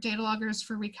out your data loggers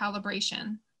for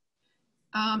recalibration.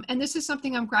 And this is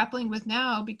something I'm grappling with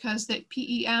now, because the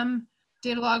PEM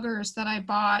data loggers that I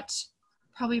bought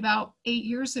probably about 8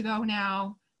 years ago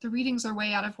now, the readings are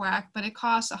way out of whack, but it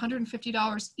costs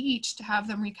 $150 each to have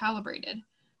them recalibrated.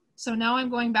 So now I'm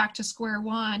going back to square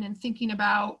one and thinking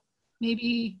about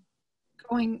maybe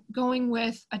going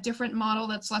with a different model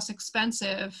that's less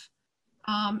expensive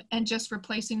and just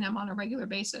replacing them on a regular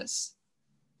basis.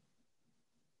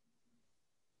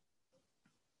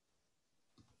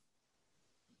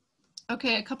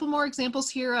 Okay, a couple more examples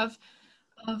here of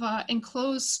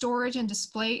enclosed storage and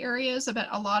display areas. I bet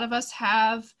a lot of us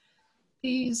have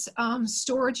these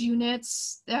storage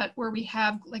units where we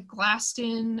have like glassed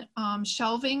in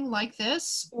shelving like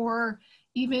this, or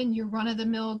even your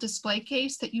run-of-the-mill display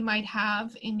case that you might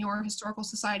have in your historical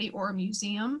society or a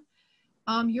museum.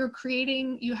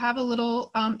 You have a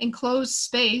little enclosed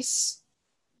space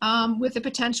with the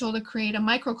potential to create a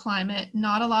microclimate,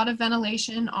 not a lot of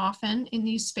ventilation often in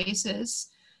these spaces.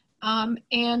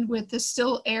 And with the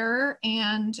still air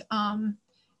and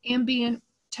ambient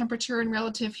temperature and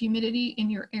relative humidity in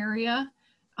your area,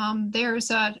 there's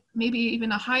maybe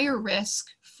even a higher risk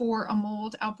for a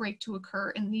mold outbreak to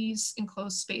occur in these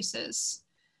enclosed spaces.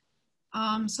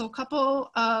 So a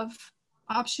couple of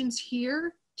options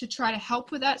here to try to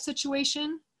help with that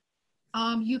situation.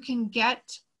 You can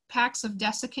get packs of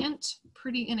desiccant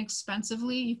pretty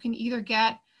inexpensively. You can either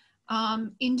get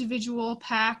individual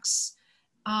packs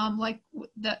like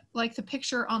the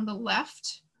picture on the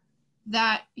left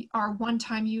that are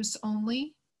one-time use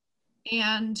only,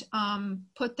 and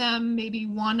put them maybe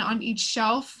one on each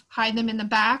shelf, hide them in the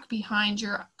back behind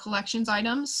your collections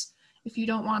items if you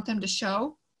don't want them to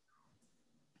show.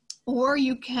 Or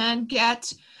you can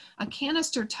get a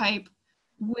canister type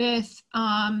with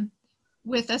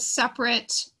a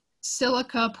separate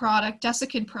silica product,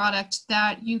 desiccant product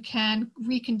that you can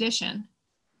recondition.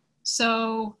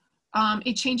 So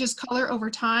it changes color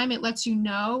over time. It lets you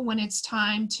know when it's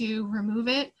time to remove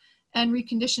it and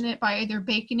recondition it by either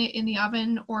baking it in the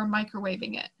oven or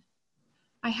microwaving it.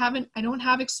 I don't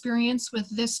have experience with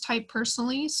this type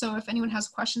personally, so if anyone has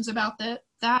questions about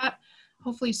that,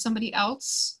 hopefully somebody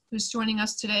else who's joining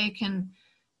us today can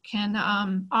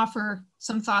offer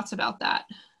some thoughts about that.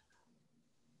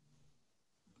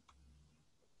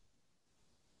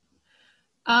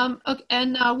 Okay,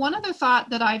 and one other thought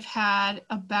that I've had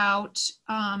about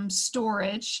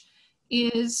storage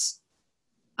is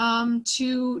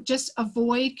to just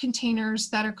avoid containers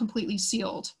that are completely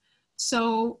sealed.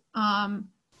 So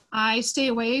I stay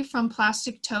away from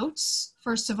plastic totes,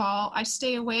 first of all. I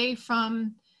stay away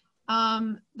from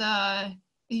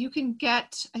you can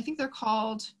get, I think they're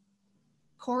called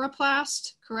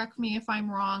Coroplast, correct me if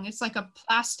I'm wrong. It's like a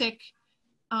plastic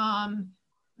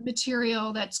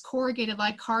material that's corrugated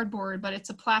like cardboard, but it's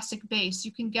a plastic base.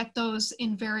 You can get those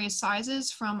in various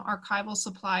sizes from archival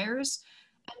suppliers.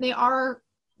 And they are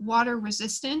water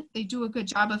resistant. They do a good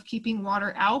job of keeping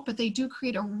water out, but they do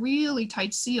create a really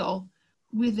tight seal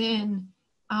within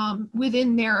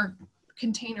their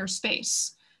container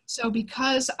space. So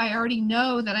because I already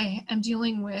know that I am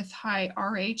dealing with high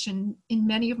RH in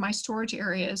many of my storage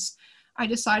areas, I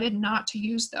decided not to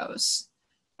use those.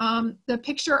 The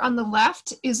picture on the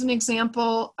left is an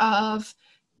example of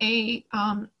a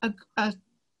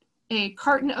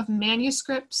carton of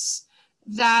manuscripts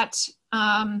that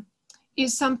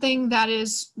is something that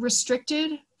is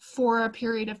restricted for a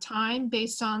period of time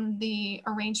based on the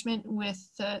arrangement with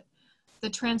the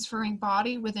transferring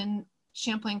body within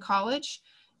Champlain College.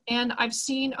 And I've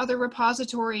seen other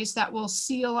repositories that will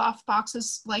seal off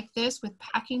boxes like this with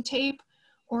packing tape,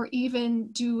 or even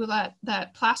do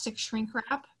that plastic shrink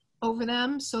wrap over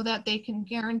them so that they can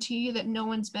guarantee that no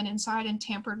one's been inside and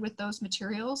tampered with those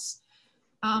materials.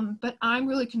 But I'm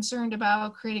really concerned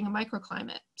about creating a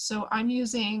microclimate. So I'm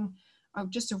using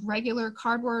just a regular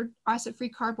cardboard, acid-free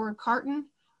cardboard carton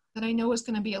that I know is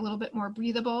going to be a little bit more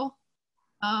breathable.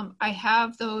 I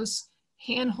have those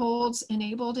handholds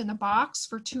enabled in the box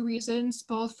for two reasons,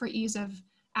 both for ease of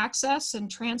access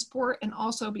and transport, and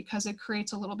also because it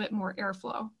creates a little bit more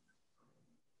airflow.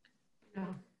 Yeah.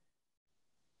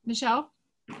 Michelle?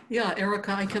 Yeah,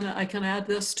 Erica, I can add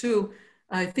this too.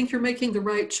 I think you're making the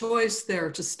right choice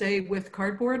there to stay with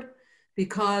cardboard,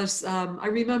 because I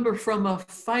remember from a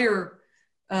fire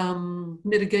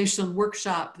mitigation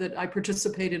workshop that I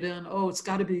participated in, oh, it's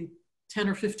got to be 10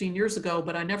 or 15 years ago,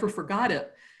 but I never forgot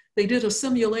it. They did a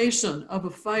simulation of a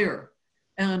fire,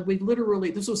 and we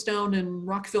literally, this was down in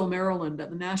Rockville, Maryland at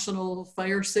the National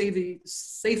Fire Safety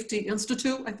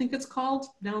Institute, I think it's called,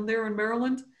 down there in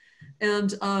Maryland.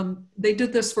 And they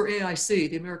did this for AIC,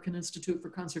 the American Institute for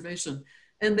Conservation.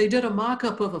 And they did a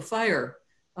mock-up of a fire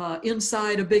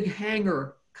inside a big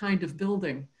hangar kind of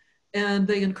building. And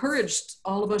they encouraged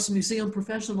all of us museum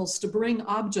professionals to bring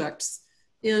objects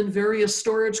in various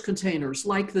storage containers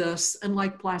like this, and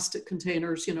like plastic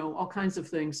containers, you know, all kinds of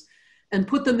things, and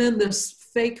put them in this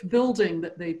fake building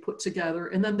that they put together.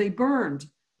 And then they burned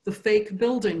the fake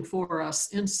building for us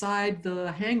inside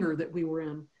the hangar that we were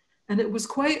in. And it was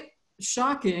quite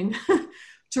shocking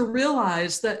to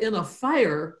realize that in a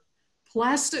fire,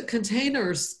 plastic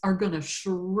containers are going to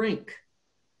shrink.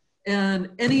 And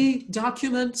any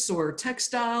documents or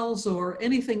textiles or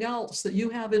anything else that you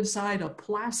have inside a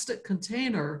plastic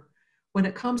container, when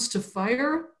it comes to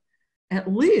fire,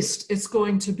 at least it's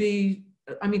going to be,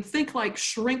 I mean, think like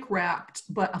shrink wrapped,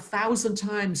 but 1,000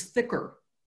 times thicker,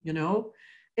 you know?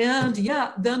 And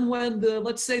yeah, then when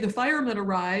let's say the firemen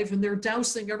arrive and they're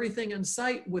dousing everything in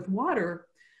sight with water,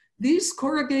 these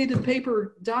corrugated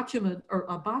paper document or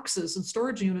boxes and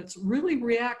storage units really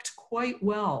react quite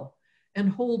well and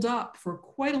hold up for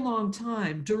quite a long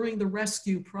time during the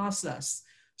rescue process.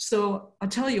 So I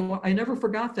tell you, I never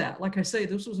forgot that. Like I say,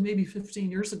 this was maybe 15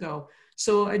 years ago.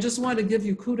 So I just want to give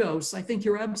you kudos. I think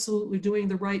you're absolutely doing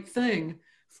the right thing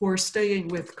for staying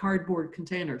with cardboard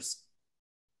containers.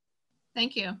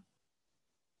 Thank you.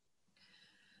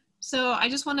 So I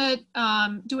just want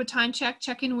to do a time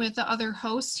check in with the other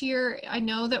hosts here. I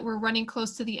know that we're running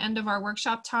close to the end of our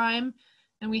workshop time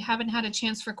and we haven't had a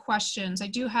chance for questions. I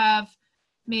do have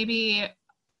maybe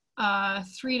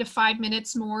 3 to 5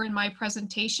 minutes more in my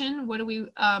presentation.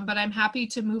 But I'm happy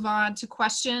to move on to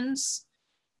questions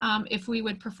if we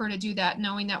would prefer to do that,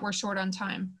 knowing that we're short on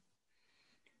time.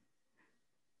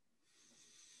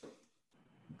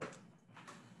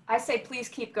 I say please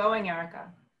keep going,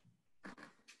 Erica.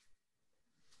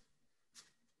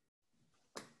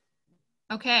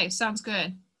 Okay, sounds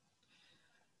good.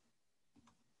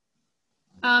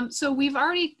 So we've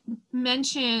already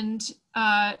mentioned,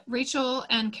 Rachel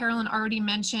and Carolyn already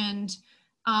mentioned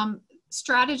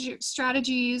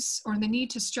strategies or the need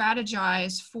to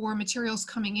strategize for materials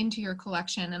coming into your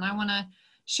collection. And I wanna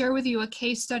share with you a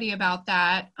case study about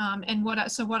that and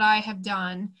what I have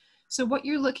done. So what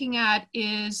you're looking at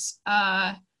is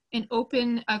a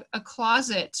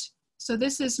closet. So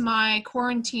this is my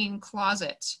quarantine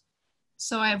closet.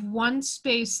 So I have one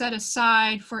space set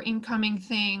aside for incoming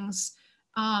things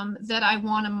that I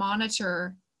want to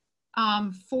monitor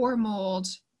for mold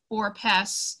or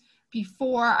pests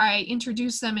before I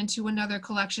introduce them into another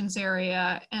collections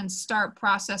area and start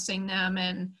processing them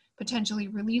and potentially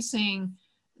releasing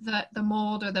the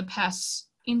mold or the pests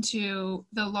into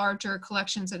the larger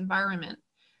collections environment.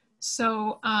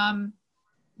 So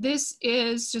this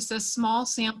is just a small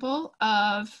sample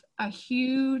of a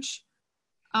huge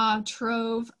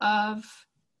trove of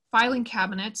filing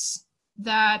cabinets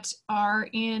that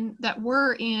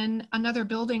were in another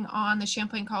building on the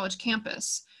Champlain College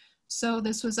campus. So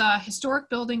this was a historic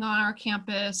building on our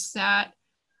campus that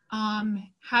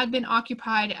had been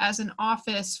occupied as an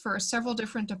office for several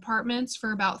different departments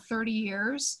for about 30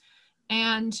 years.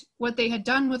 And what they had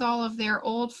done with all of their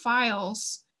old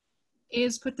files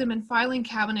is put them in filing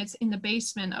cabinets in the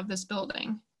basement of this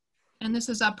building. And this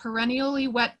is a perennially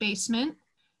wet basement.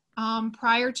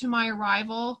 Prior to my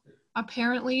arrival,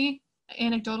 apparently,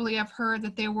 anecdotally, I've heard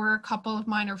that there were a couple of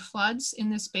minor floods in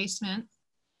this basement.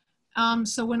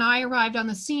 So when I arrived on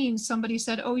the scene, somebody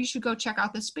said, oh, you should go check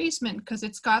out this basement because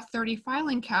it's got 30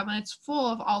 filing cabinets full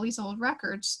of all these old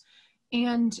records.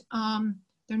 And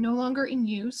they're no longer in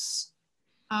use,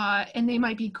 and they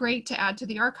might be great to add to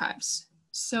the archives.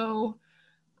 So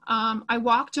I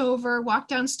walked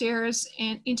downstairs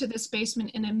and into this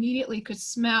basement and immediately could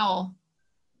smell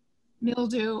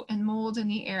mildew and mold in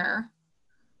the air.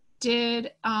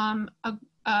 Did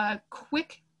a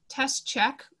quick test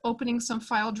check, opening some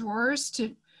file drawers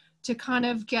to kind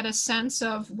of get a sense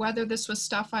of whether this was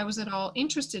stuff I was at all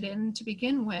interested in to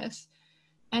begin with.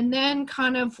 And then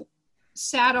kind of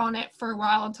sat on it for a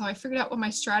while until I figured out what my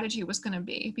strategy was going to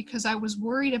be, because I was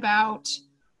worried about,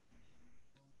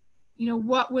 you know,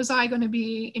 what was I going to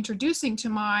be introducing to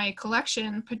my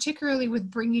collection, particularly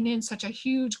with bringing in such a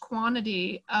huge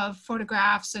quantity of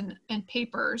photographs and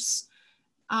papers.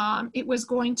 It was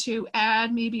going to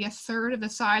add maybe a third of the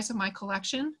size of my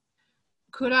collection.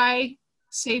 Could I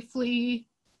safely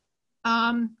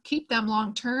keep them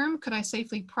long-term? Could I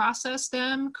safely process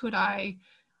them? Could I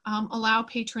allow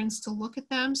patrons to look at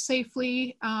them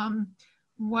safely?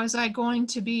 Was I going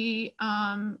to be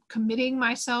committing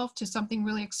myself to something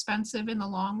really expensive in the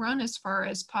long run as far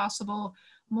as possible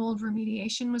mold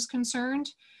remediation was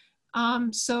concerned?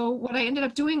 So what I ended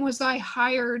up doing was I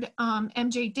hired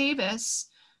MJ Davis,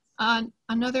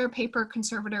 another paper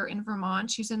conservator in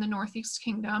Vermont. She's in the Northeast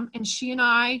Kingdom, and she and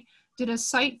I did a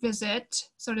site visit,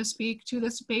 so to speak, to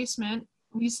this basement.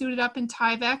 We suited up in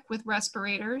Tyvek with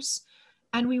respirators,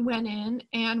 and we went in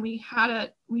and we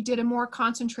did a more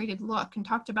concentrated look and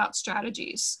talked about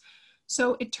strategies.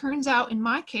 So it turns out in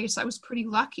my case, I was pretty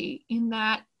lucky in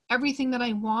that everything that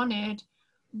I wanted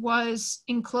was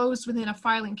enclosed within a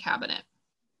filing cabinet.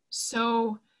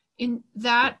 So in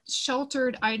that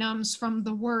sheltered items from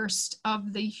the worst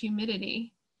of the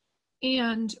humidity,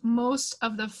 and most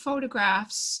of the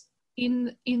photographs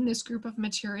in this group of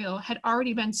material had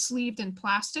already been sleeved in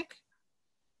plastic.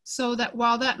 So that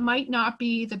while that might not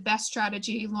be the best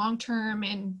strategy long-term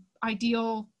in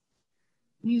ideal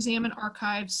museum and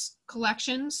archives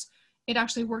collections, it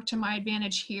actually worked to my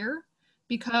advantage here,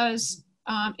 because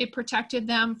it protected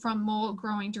them from mold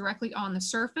growing directly on the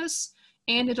surface,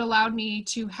 and it allowed me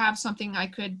to have something I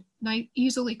could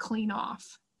easily clean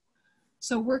off.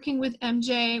 So working with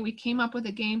MJ, we came up with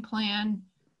a game plan.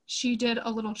 She did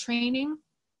a little training,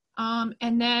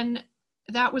 and then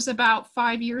that was about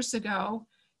 5 years ago.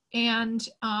 And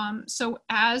so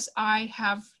as I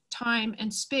have time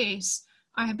and space,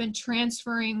 I have been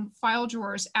transferring file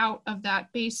drawers out of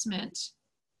that basement,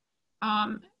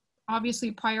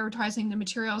 obviously prioritizing the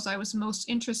materials I was most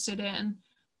interested in.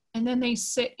 And then they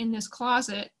sit in this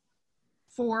closet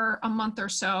for a month or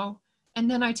so, and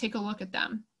then I take a look at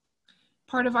them.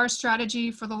 Part of our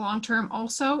strategy for the long term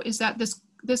also is that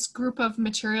this group of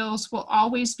materials will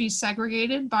always be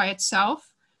segregated by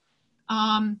itself.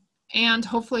 And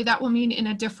hopefully that will mean in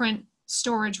a different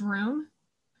storage room,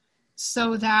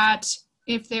 so that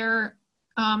if they're,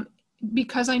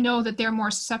 because I know that they're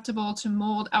more susceptible to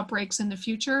mold outbreaks in the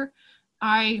future,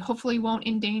 I hopefully won't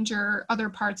endanger other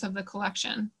parts of the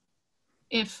collection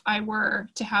if I were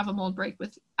to have a mold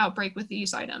outbreak with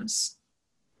these items.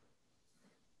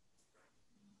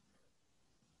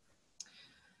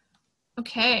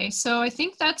 Okay, so I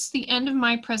think that's the end of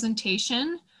my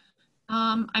presentation.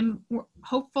 I'm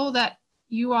hopeful that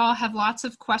you all have lots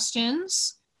of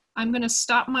questions. I'm going to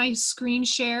stop my screen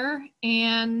share,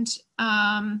 and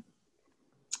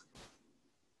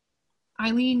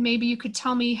Eileen, maybe you could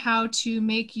tell me how to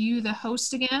make you the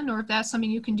host again, or if that's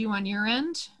something you can do on your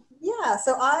end. Yeah,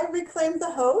 so I reclaimed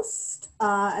the host,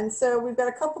 and so we've got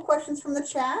a couple questions from the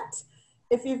chat.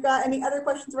 If you've got any other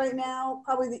questions right now,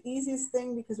 probably the easiest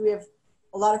thing, because we have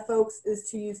a lot of folks, is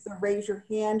to use the raise your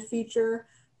hand feature,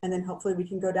 and then hopefully we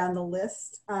can go down the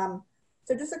list.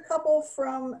 So just a couple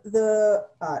from the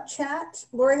chat.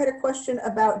 Lori had a question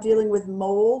about dealing with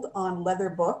mold on leather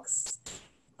books.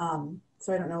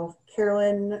 So I don't know if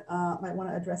Carolyn might want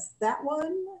to address that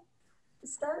one to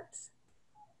start.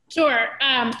 Sure.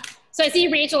 So I see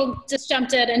Rachel just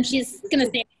jumped in, and she's going to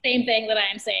say the same thing that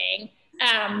I'm saying.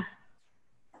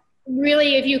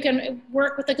 Really, if you can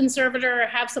work with a conservator or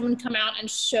have someone come out and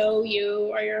show you,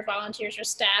 or your volunteers or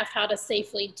staff, how to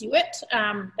safely do it,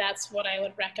 that's what I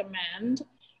would recommend.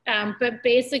 But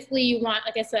basically you want,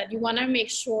 like I said, you want to make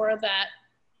sure that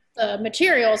the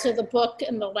materials, so the book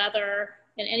and the leather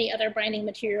and any other binding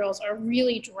materials, are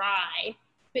really dry.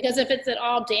 Because if it's at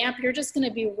all damp, you're just going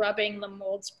to be rubbing the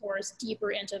mold spores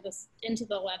deeper into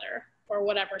the leather or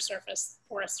whatever surface,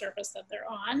 porous surface that they're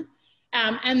on.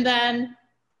 And then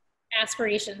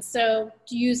aspiration. So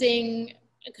using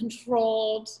a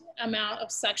controlled amount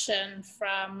of suction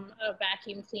from a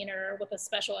vacuum cleaner with a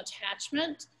special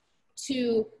attachment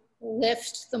to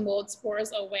lift the mold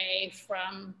spores away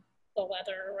from the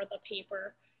leather or the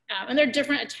paper. And there are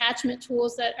different attachment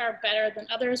tools that are better than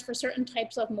others for certain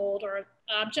types of mold or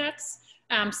objects.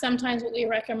 Sometimes what we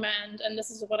recommend, and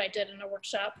this is what I did in a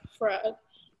workshop for a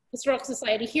historical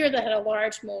society here that had a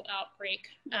large mold outbreak,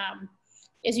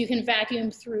 is you can vacuum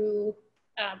through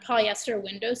polyester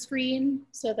window screen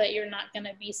so that you're not going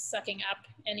to be sucking up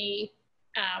any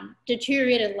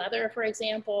deteriorated leather, for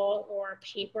example, or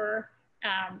paper.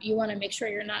 You want to make sure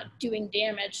you're not doing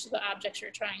damage to the objects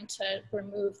you're trying to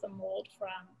remove the mold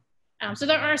from. So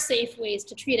there are safe ways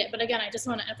to treat it. But again, I just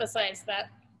want to emphasize that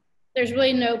there's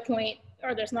really no point,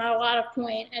 or there's not a lot of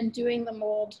point in doing the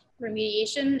mold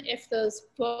remediation if those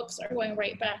books are going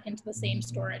right back into the same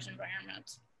storage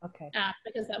environment. Okay.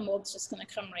 Because that mold's just going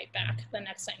to come right back the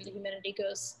next time the humidity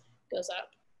goes up.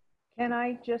 Can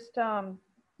I just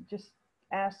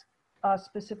ask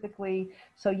specifically?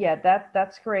 So yeah,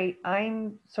 that's great.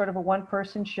 I'm sort of a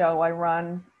one-person show.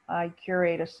 I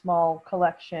curate a small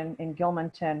collection in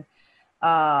Gilmanton.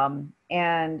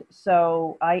 And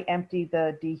so I empty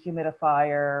the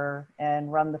dehumidifier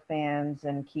and run the fans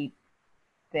and keep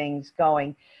things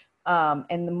going.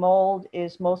 And the mold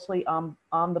is mostly on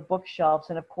the bookshelves.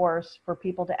 And of course, for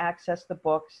people to access the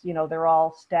books, you know, they're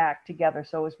all stacked together.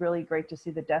 So it was really great to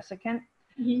see the desiccant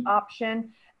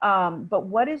option. But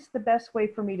what is the best way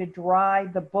for me to dry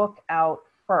the book out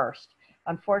first?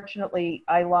 Unfortunately,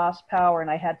 I lost power and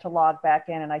I had to log back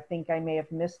in, and I think I may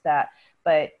have missed that.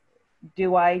 But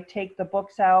do I take the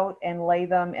books out and lay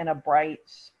them in a bright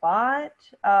spot,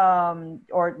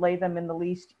 or lay them in the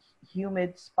least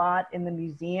humid spot in the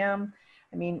museum?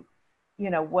 I mean, you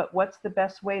know, what's the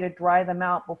best way to dry them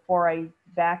out before I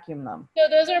vacuum them? So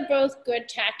those are both good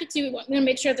tactics. You want to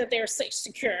make sure that they're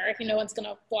secure. If no one's going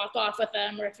to walk off with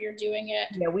them, or if you're doing it.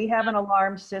 Yeah, we have an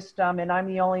alarm system, and I'm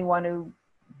the only one who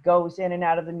goes in and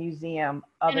out of the museum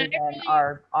other than really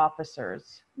our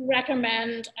officers.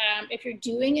 Recommend if you're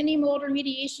doing any mold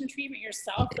remediation treatment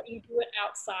yourself, that you do it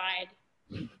outside,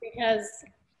 because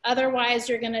otherwise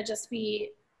you're going to just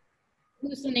be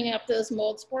loosening up those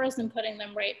mold spores and putting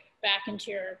them right back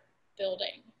into your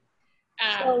building.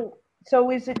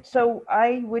 So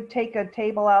I would take a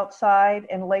table outside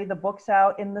and lay the books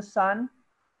out in the sun?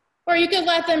 Or you could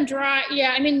let them dry.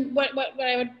 Yeah, I mean, what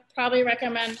I would probably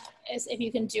recommend is, if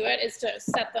you can do it, is to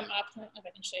set them up. I don't know if I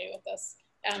can show you with this,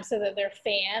 so that they're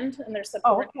fanned and they're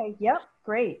supported. Oh, okay. Yep.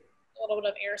 Great. A little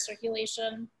bit of air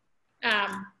circulation.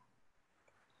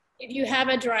 If you have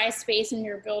a dry space in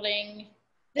your building,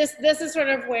 this is sort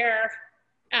of where,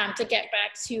 to get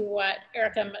back to what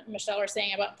Erica and Michelle were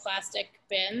saying about plastic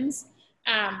bins.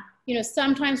 You know,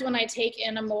 sometimes when I take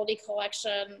in a moldy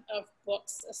collection of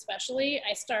books, especially,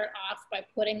 I start off by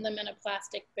putting them in a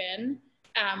plastic bin,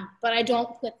 but I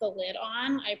don't put the lid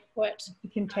on. I put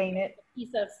contain it. A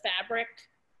piece of fabric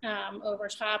over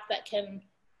top that can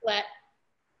let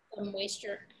the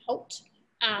moisture out.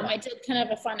 I did kind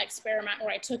of a fun experiment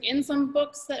where I took in some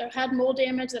books that had mold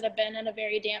damage that had been in a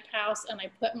very damp house, and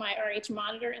I put my RH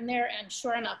monitor in there, and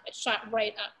sure enough, it shot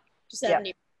right up to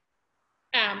 70.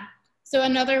 Yep. So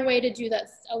another way to do that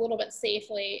a little bit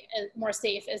safely, more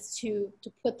safe, is to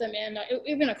put them in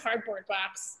even a cardboard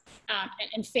box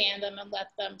and fan them and let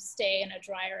them stay in a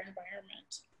drier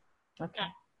environment. Okay.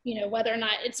 You know, whether or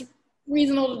not it's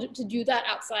reasonable to do that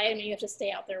outside, I mean, you have to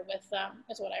stay out there with them,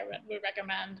 is what I would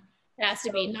recommend. It has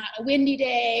to be not a windy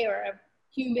day or a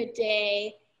humid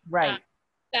day. Right.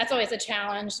 That's always a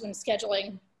challenge when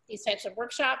scheduling these types of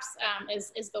workshops,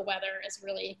 is the weather is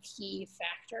really a key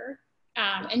factor.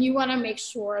 And you want to make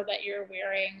sure that you're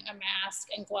wearing a mask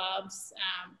and gloves.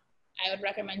 I would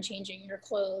recommend changing your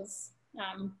clothes,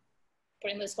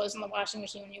 putting those clothes in the washing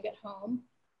machine when you get home.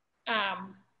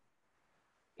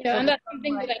 You know, and that's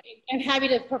something that I'm happy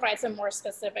to provide some more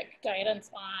specific guidance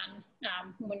on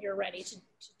when you're ready to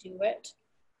do it.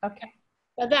 Okay.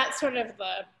 But that's sort of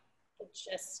the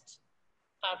gist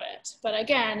of it. But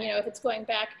again, you know, if it's going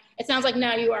back, it sounds like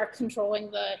now you are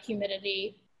controlling the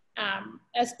humidity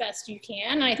as best you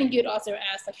can. And I think you'd also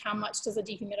ask, like, how much does a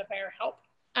dehumidifier help?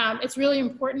 It's really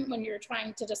important when you're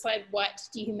trying to decide what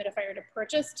dehumidifier to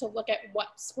purchase to look at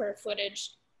what square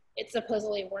footage it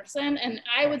supposedly works in. And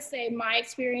I would say my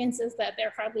experience is that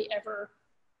they're hardly ever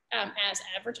as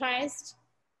advertised.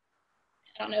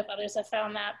 I don't know if others have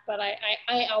found that, but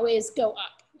I always go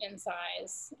up in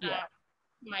size. Yeah.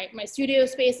 My studio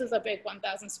space is a big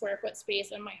 1,000 square foot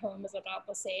space, and my home is about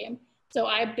the same. So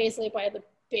I basically buy the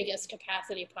biggest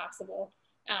capacity possible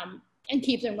and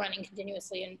keep them running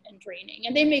continuously and draining.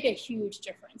 And they make a huge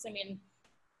difference. I mean,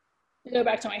 to go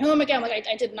back to my home again. Like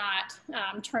I did not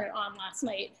turn it on last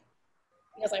night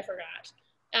because I forgot.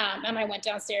 And I went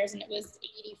downstairs and it was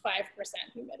 85%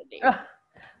 humidity.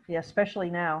 Yeah, especially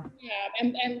now. Yeah,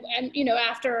 and you know,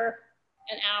 after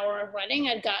an hour of running,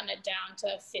 I'd gotten it down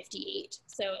to 58.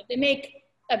 So they make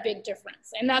a big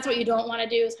difference. And that's what you don't want to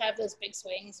do, is have those big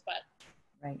swings, but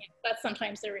Right. yeah, that's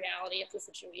sometimes the reality of the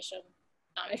situation.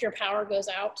 If your power goes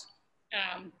out,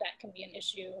 that can be an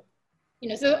issue. You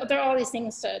know, so there are all these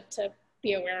things to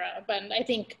be aware of. And I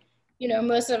think, you know,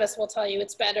 most of us will tell you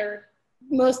it's better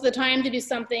most of the time to do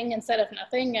something instead of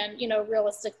nothing. And, you know,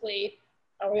 realistically,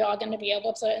 are we all going to be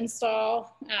able to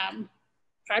install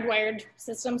hardwired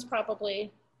systems?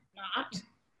 Probably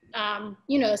not.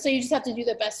 You know, so you just have to do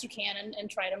the best you can and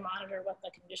try to monitor what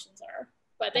the conditions are.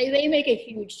 But they make a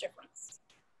huge difference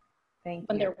Thank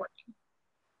when you. they're working.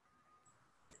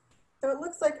 So it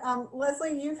looks like,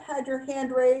 Leslie, you've had your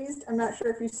hand raised. I'm not sure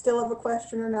if you still have a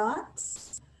question or not.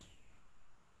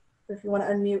 If you want to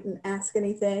unmute and ask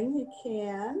anything, you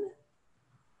can.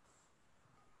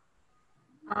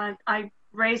 I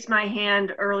raised my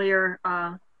hand earlier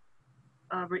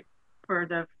for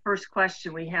the first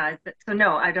question we had, but so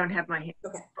no, I don't have my hand.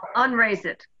 Okay. Unraise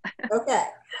it. Okay.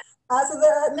 So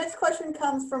the next question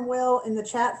comes from Will in the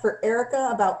chat for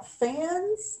Erica about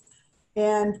fans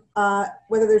and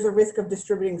whether there's a risk of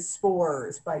distributing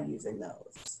spores by using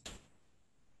those.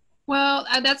 Well,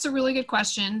 that's a really good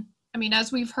question. I mean,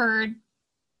 as we've heard,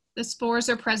 the spores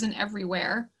are present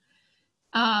everywhere.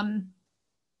 I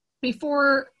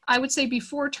would say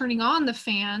before turning on the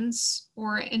fans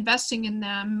or investing in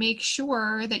them, make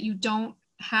sure that you don't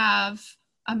have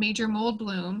a major mold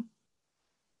bloom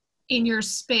in your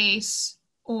space,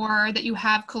 or that you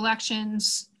have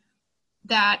collections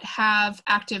that have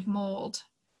active mold,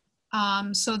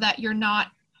 so that you're not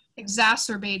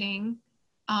exacerbating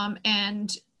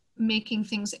and making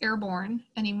things airborne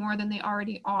any more than they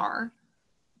already are.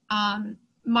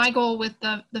 My goal with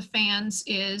the fans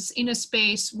is in a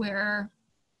space where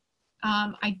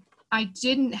I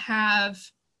didn't have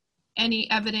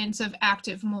any evidence of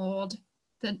active mold,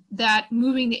 that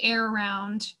moving the air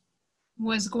around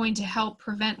was going to help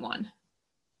prevent one.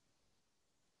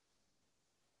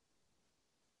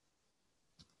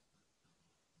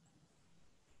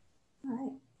 All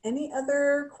right. Any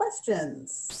other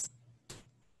questions?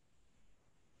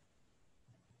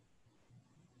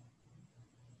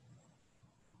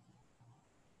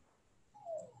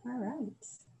 All right.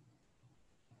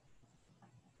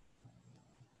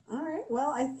 All right.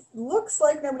 Well, it looks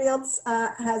like nobody else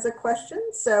has a question.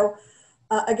 So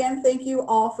again, thank you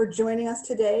all for joining us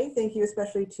today. Thank you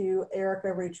especially to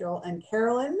Erica, Rachel, and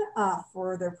Carolyn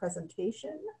for their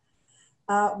presentation.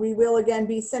 We will again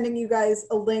be sending you guys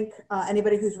a link,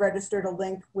 anybody who's registered, a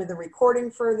link with a recording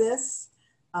for this,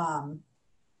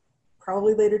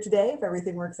 probably later today if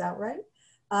everything works out right.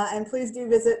 And please do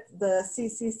visit the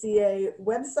CCCA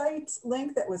website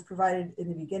link that was provided in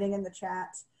the beginning in the chat.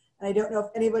 And I don't know if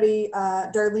anybody,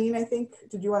 Darlene, I think,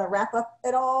 did you want to wrap up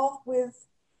at all with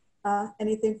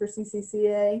anything for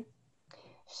CCCA?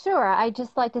 Sure. I'd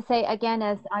just like to say again,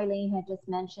 as Eileen had just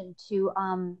mentioned, to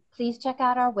please check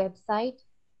out our website.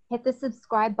 Hit the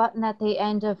subscribe button at the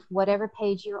end of whatever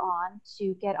page you're on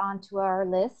to get onto our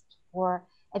list for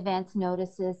advance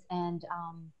notices and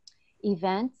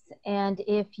events. And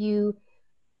if you,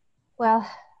 well,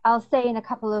 I'll say in a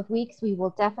couple of weeks, we will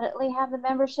definitely have the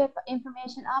membership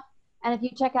information up. And if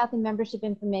you check out the membership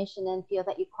information and feel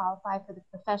that you qualify for the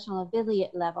professional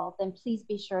affiliate level, then please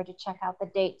be sure to check out the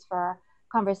dates for our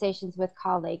conversations with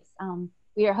colleagues.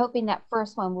 We are hoping that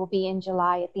first one will be in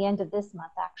July, at the end of this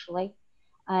month, actually.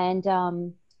 And,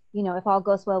 you know, if all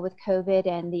goes well with COVID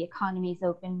and the economy's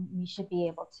open, we should be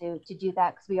able to do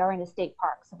that, because we are in a state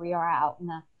park. So we are out in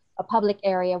a public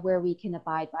area where we can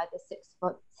abide by the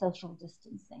 6-foot social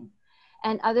distancing.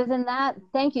 And other than that,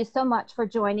 thank you so much for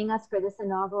joining us for this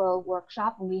inaugural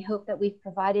workshop. And we hope that we've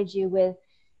provided you with,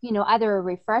 you know, either a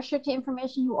refresher to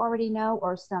information you already know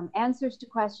or some answers to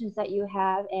questions that you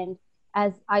have. And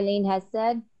as Eileen has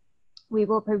said, we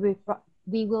will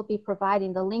be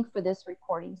providing the link for this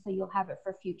recording, so you'll have it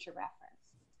for future reference.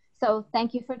 So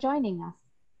thank you for joining us.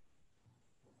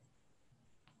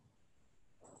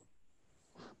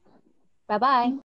 Bye-bye.